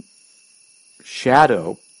some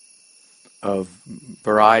shadow of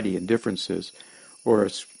variety and differences, or a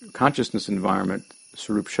consciousness environment,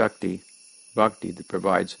 Swarup Shakti, Bhakti, that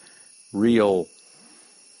provides real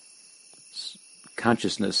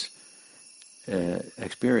consciousness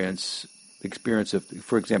experience of,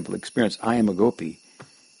 for example, I am a gopi,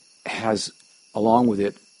 has along with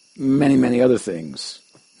it many, many other things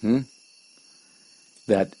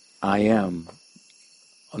that I am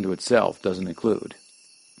unto itself doesn't include.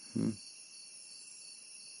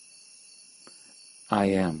 I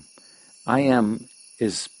am. I am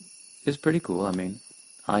is pretty cool. I mean,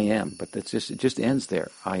 I am, but it just ends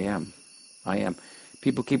there. I am. I am.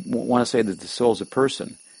 People want to say that the soul is a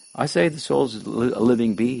person. I say the soul is a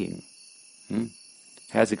living being.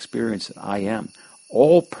 Has experience that I am.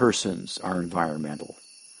 All persons are environmental.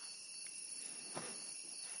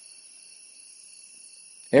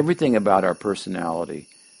 Everything about our personality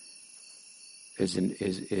there's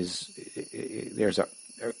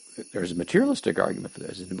a materialistic argument for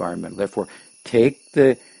this. It's environmental. Therefore, take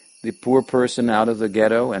the poor person out of the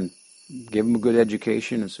ghetto and give him a good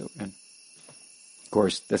education, and of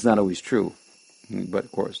course that's not always true. But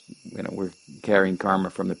of course, we're carrying karma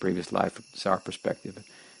from the previous life. It's our perspective,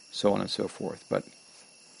 so on and so forth. But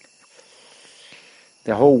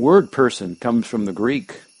the whole word "person" comes from the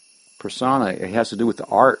Greek persona. It has to do with the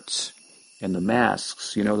arts and the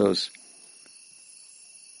masks. You know those.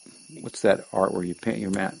 What's that art where you paint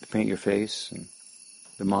your face, and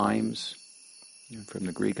the mimes from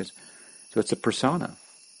the Greek? So it's a persona.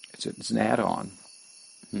 It's an add-on.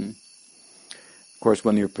 Of course,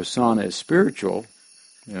 when your persona is spiritual,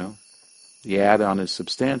 the add-on is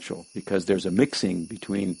substantial because there's a mixing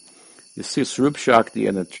between the Swarup Shakti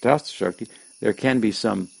and the Tatastha Shakti. There can be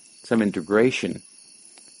some integration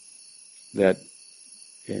that,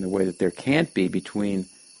 in a way that there can't be between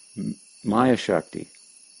Maya Shakti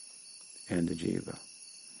and the Jiva.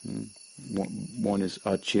 One is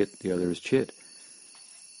Achit, the other is Chit.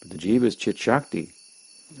 But the Jiva is Chit Shakti,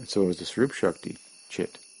 and so is the Swarup Shakti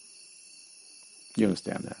Chit. You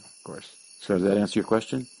understand that, of course. So does that answer your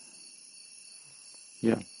question?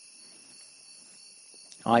 Yeah.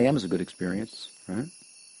 I am is a good experience, right?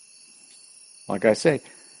 Like I say,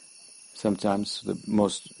 sometimes the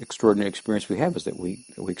most extraordinary experience we have is that we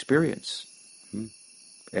experience.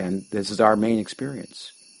 And this is our main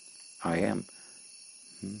experience. I am.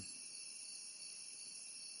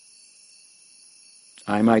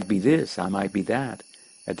 I might be this, I might be that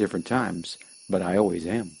at different times, but I always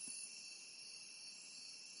am.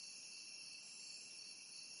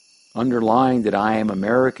 Underlying that I am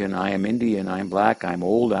American, I am Indian, I am black, I am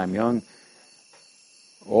old, I am young,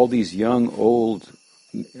 all these young, old,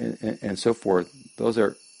 and so forth, those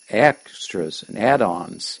are extras and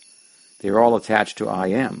add-ons. They're all attached to I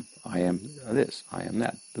am. I am this, I am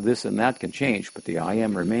that. This and that can change, but the I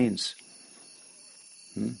am remains.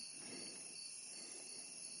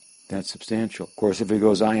 That's substantial. Of course, if it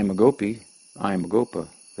goes I am a gopi, I am a gopa,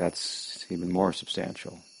 that's even more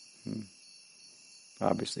substantial.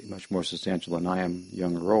 Obviously, much more substantial than I am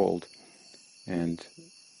young or old, and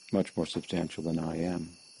much more substantial than I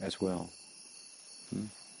am as well.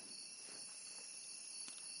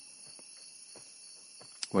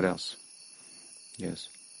 What else? Yes.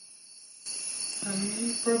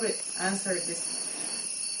 You probably answered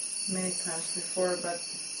this many times before, but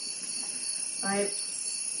I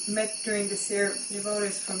met during this year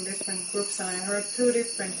devotees from different groups, and I heard two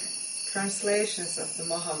different translations of the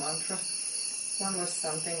Maha Mantra. One was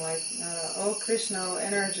something like, "Oh Krishna, oh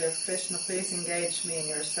energy of Krishna, please engage me in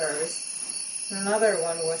your service." And another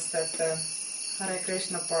one was that the Hare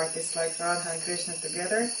Krishna part is like Radha and Krishna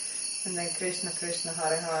together, and then Krishna, Krishna,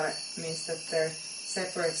 Hare Hare means that they're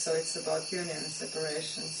separate, so it's about union and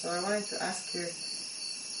separation. So I wanted to ask you,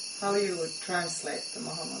 How you would translate the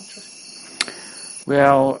Mahamantra?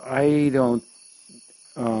 Well, I don't.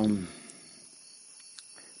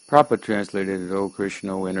 Prabhupada translated it, "O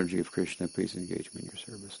Krishna, O energy of Krishna, please engage me in your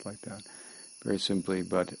service," like that, very simply.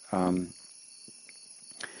 But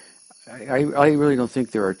I really don't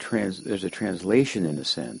think there's a translation in a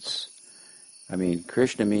sense. I mean,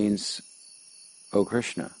 Krishna means "O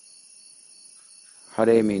Krishna."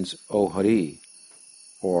 Hare means "O Hari,"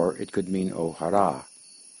 or it could mean "O Hara,"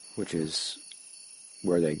 which is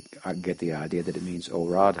where they get the idea that it means "O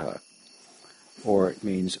Radha," or it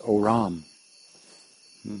means "O Ram."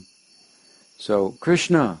 So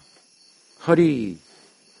Krishna, Hari,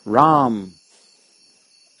 Ram,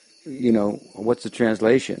 what's the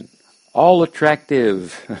translation? All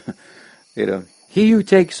attractive, he who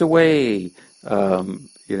takes away,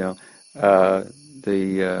 the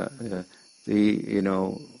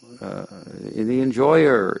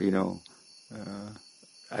enjoyer,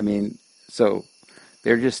 so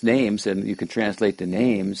they're just names, and you can translate the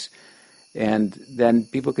names, and then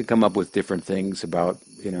people can come up with different things about,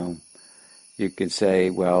 you can say,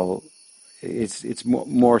 well, it's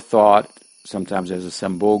more thought. Sometimes there's a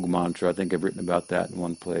Sambhog mantra. I think I've written about that in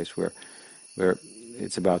one place where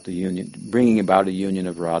it's about the union, bringing about a union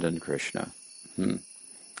of Radha and Krishna. But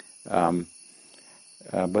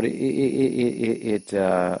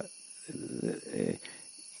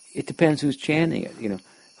it depends who's chanting it.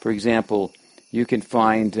 For example, you can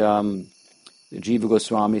find Jiva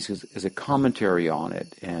Goswami is a commentary on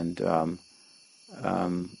it, and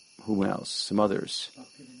who else? Some others.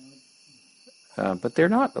 But they're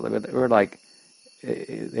not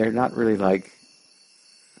really like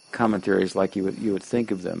commentaries like you would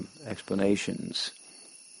think of them, explanations.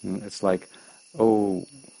 It's like, "Oh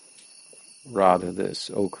Radha this,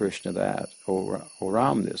 oh Krishna that, oh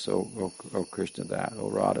Ram this, oh Krishna that, oh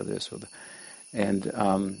Radha this," and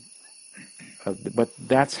but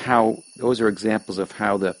those are examples of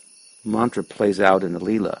how the mantra plays out in the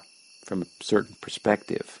Leela from a certain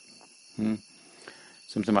perspective.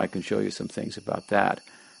 Sometime I can show you some things about that.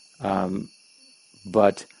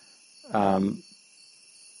 But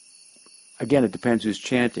again, it depends who's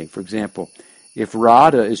chanting. For example, if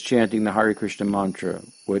Radha is chanting the Hare Krishna mantra,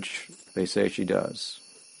 which they say she does,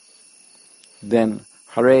 then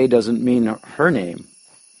Hare doesn't mean her name.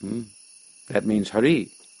 That means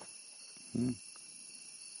Hari.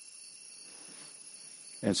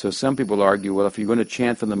 And so some people argue, well, if you're going to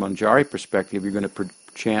chant from the Manjari perspective, you're going to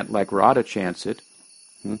chant like Radha chants it.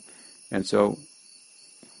 And so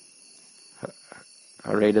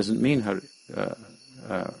Hare doesn't mean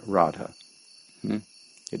Radha.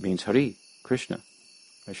 It means Hari, Krishna,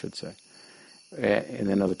 I should say. And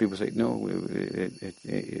then other people say, no,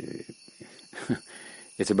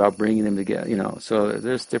 it's about bringing them together. So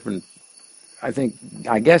there's different,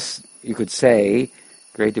 I guess you could say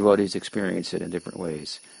great devotees experience it in different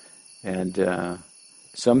ways. And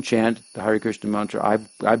some chant the Hare Krishna mantra.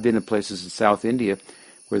 I've been in places in South India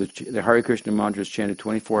where the Hare Krishna mantra is chanted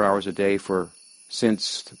 24 hours a day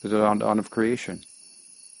since the dawn of creation.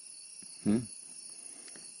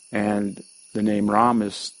 And the name Ram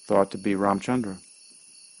is thought to be Ramchandra.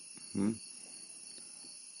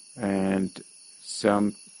 And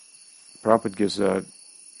Prabhupada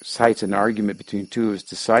cites an argument between two of his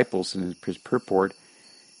disciples in his purport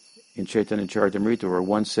in Chaitanya Charitamrita, where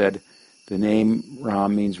one said the name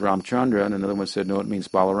Ram means Ramchandra, and another one said, no, it means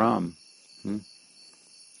Balaram. And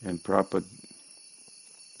Prabhupada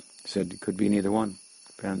said it could be neither one.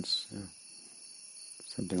 Depends.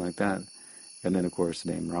 Something like that. And then, of course,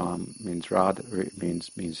 the name Ram means Radha, means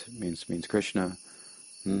Krishna.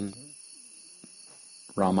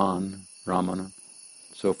 Ramana,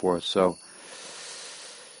 so forth. So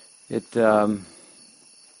there are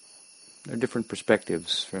different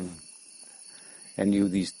perspectives and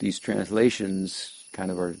these translations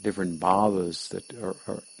kind of are different bhavas that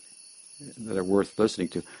are worth listening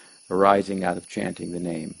to, arising out of chanting the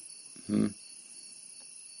name,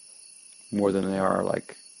 more than they are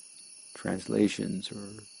like translations or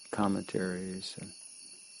commentaries.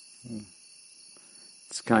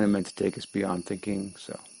 It's kind of meant to take us beyond thinking.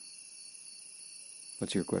 So,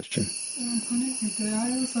 what's your question? Connected to it,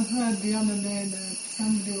 I also heard the other day that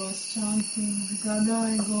somebody was chanting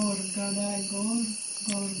Gadai Gaur, Gadai Gaur,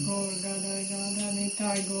 Gaur Gaur, Gadai Gada,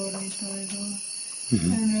 Nitai Gaur, Nitai Gaur.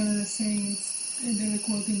 And they were saying they were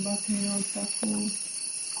quoting Bhaktivinoda Thakur.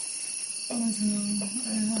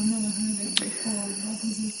 I've never heard it before. What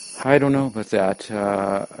is it? I don't know about that.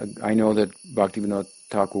 I know that Bhaktivinoda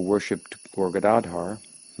Thakur worshipped Gaur Gadadhar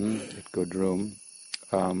at Godrum,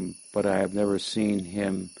 but I have never seen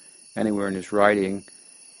him anywhere in his writing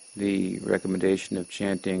the recommendation of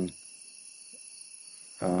chanting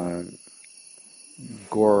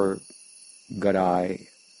Gaur Gadai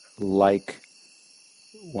like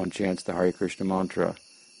one chants the Hare Krishna mantra.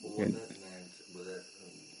 And,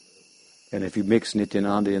 and if you mix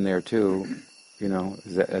Nityananda in there too,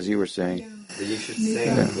 as you were saying. But you should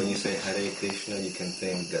think, when you say Hare Krishna, you can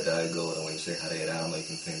think Gadai Gaur, and when you say Hare Rama, you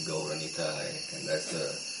can think Gaur Nitai, and that's the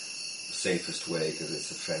safest way because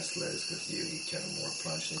it's a translator, because you can more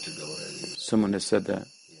plunge into Gaur. Someone has said that.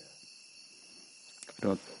 Yeah. I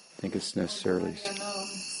don't think it's necessarily.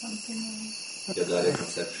 Gadai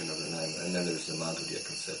conception of the name, and then there's the Madhurya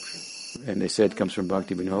conception. And they said it comes from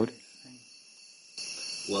Bhakti Vinod.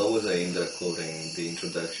 Well, was Indra quoting the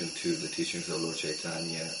introduction to the teachings of Lord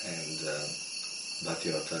Chaitanya and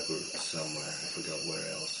Bhaktivinoda Thakur somewhere, I forgot where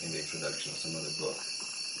else, in the introduction of some other book.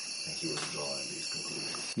 I think he was drawing these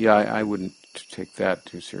conclusions. Yeah, I wouldn't take that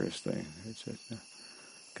too seriously. It's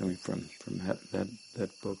coming from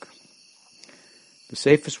that book. The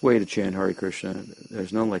safest way to chant Hare Krishna,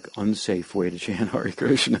 there's no unsafe way to chant Hare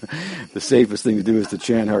Krishna. The safest thing to do is to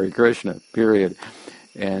chant Hare Krishna, period.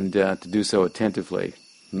 And to do so attentively.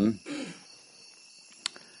 The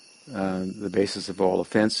basis of all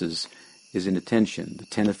offenses is inattention. The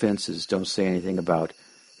 10 offenses don't say anything about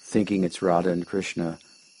thinking it's Radha and Krishna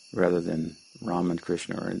rather than Ram and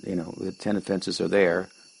Krishna. Or, the 10 offenses are there.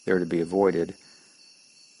 They're to be avoided.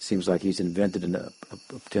 Seems like he's invented a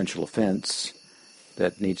potential offense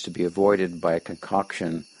that needs to be avoided by a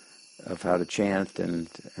concoction of how to chant and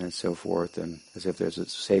so forth, and as if there's a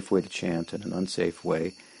safe way to chant and an unsafe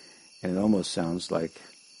way. And it almost sounds like,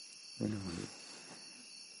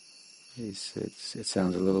 it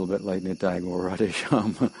sounds a little bit like Nitai Gaur Radhe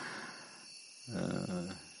Shyam,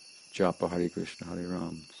 Japa Hare Krishna Hare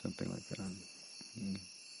Ram, something like that,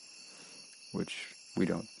 which we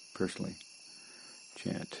don't personally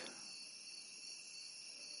chant.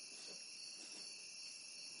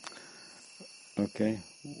 Okay,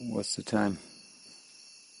 what's the time?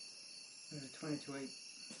 20 to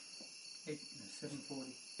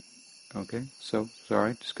 7:40. Okay, so,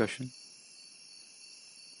 sorry, discussion?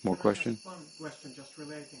 More question? One question just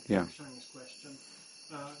relating to Yeah. Shang's question.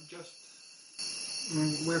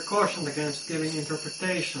 We're cautioned against giving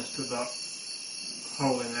interpretations to the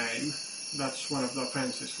holy name. That's one of the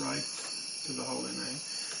offenses, right? To the holy name.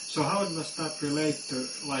 So how does that relate to,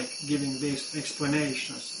 giving these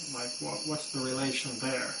explanations? What's the relation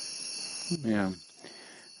there? Yeah.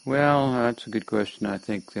 Well, that's a good question. I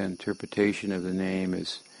think the interpretation of the name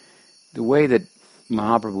is, the way that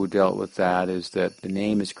Mahaprabhu dealt with that is that the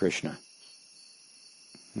name is Krishna.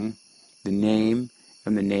 The name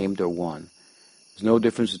and the named are one. There's no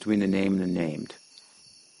difference between the name and the named.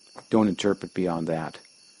 Don't interpret beyond that.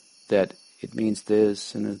 That it means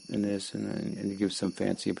this and this and you give some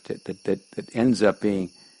fancy that ends up being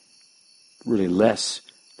really less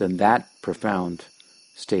than that profound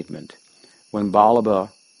statement. When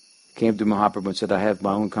Vallabha came to Mahaprabhu and said, "I have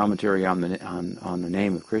my own commentary on the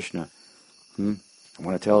name of Krishna. I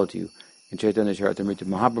want to tell it to you." In Chaitanya Charitamrita,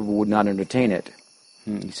 Mahaprabhu would not entertain it.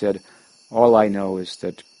 He said, "All I know is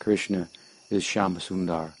that Krishna is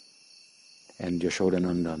Shyamasundar and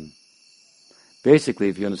Yashodanandan." Basically,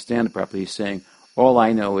 if you understand it properly, he's saying, all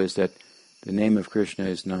I know is that the name of Krishna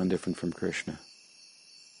is non-different from Krishna.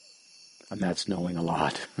 And that's knowing a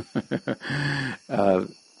lot.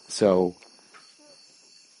 So,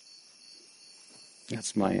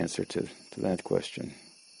 that's my answer to that question.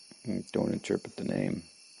 Don't interpret the name.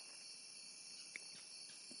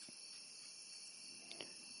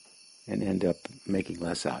 And end up making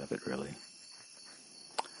less out of it, really.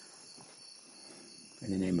 In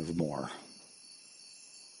the name of more.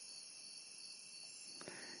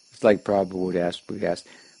 It's like Prabhupada would ask,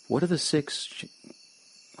 what are the 6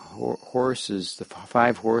 horses, the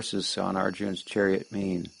 5 horses on Arjuna's chariot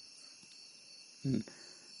mean?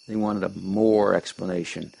 They wanted a more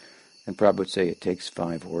explanation. And Prabhupada would say it takes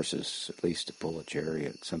 5 horses at least to pull a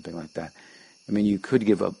chariot, something like that. I mean, you could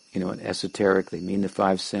give up, an esoteric, they mean the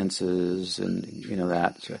 5 senses and,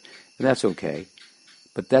 that. So, and that's okay.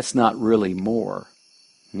 But that's not really more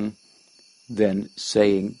than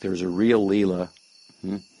saying there's a real Leela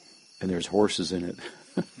and there's horses in it.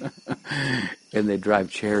 And they drive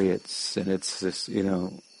chariots and it's this,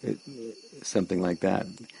 something like that.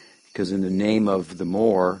 Because in the name of the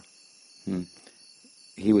more,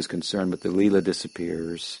 he was concerned, but the Leela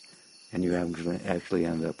disappears and you actually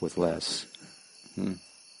end up with less.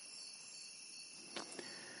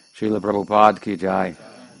 Srila Prabhupada ki jai.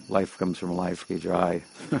 Life comes from life ki jai.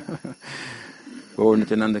 Gaur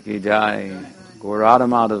Nityananda ki jai. Gaur Radha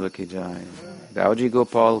Madhava ki jai. Dauji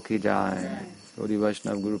Gopal ki jai. Gaudiya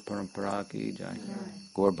Vaishnava Guru Parampara ki jai.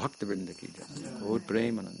 Gaur Bhakta Vrinda ki jai. Gaur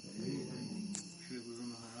Premanand.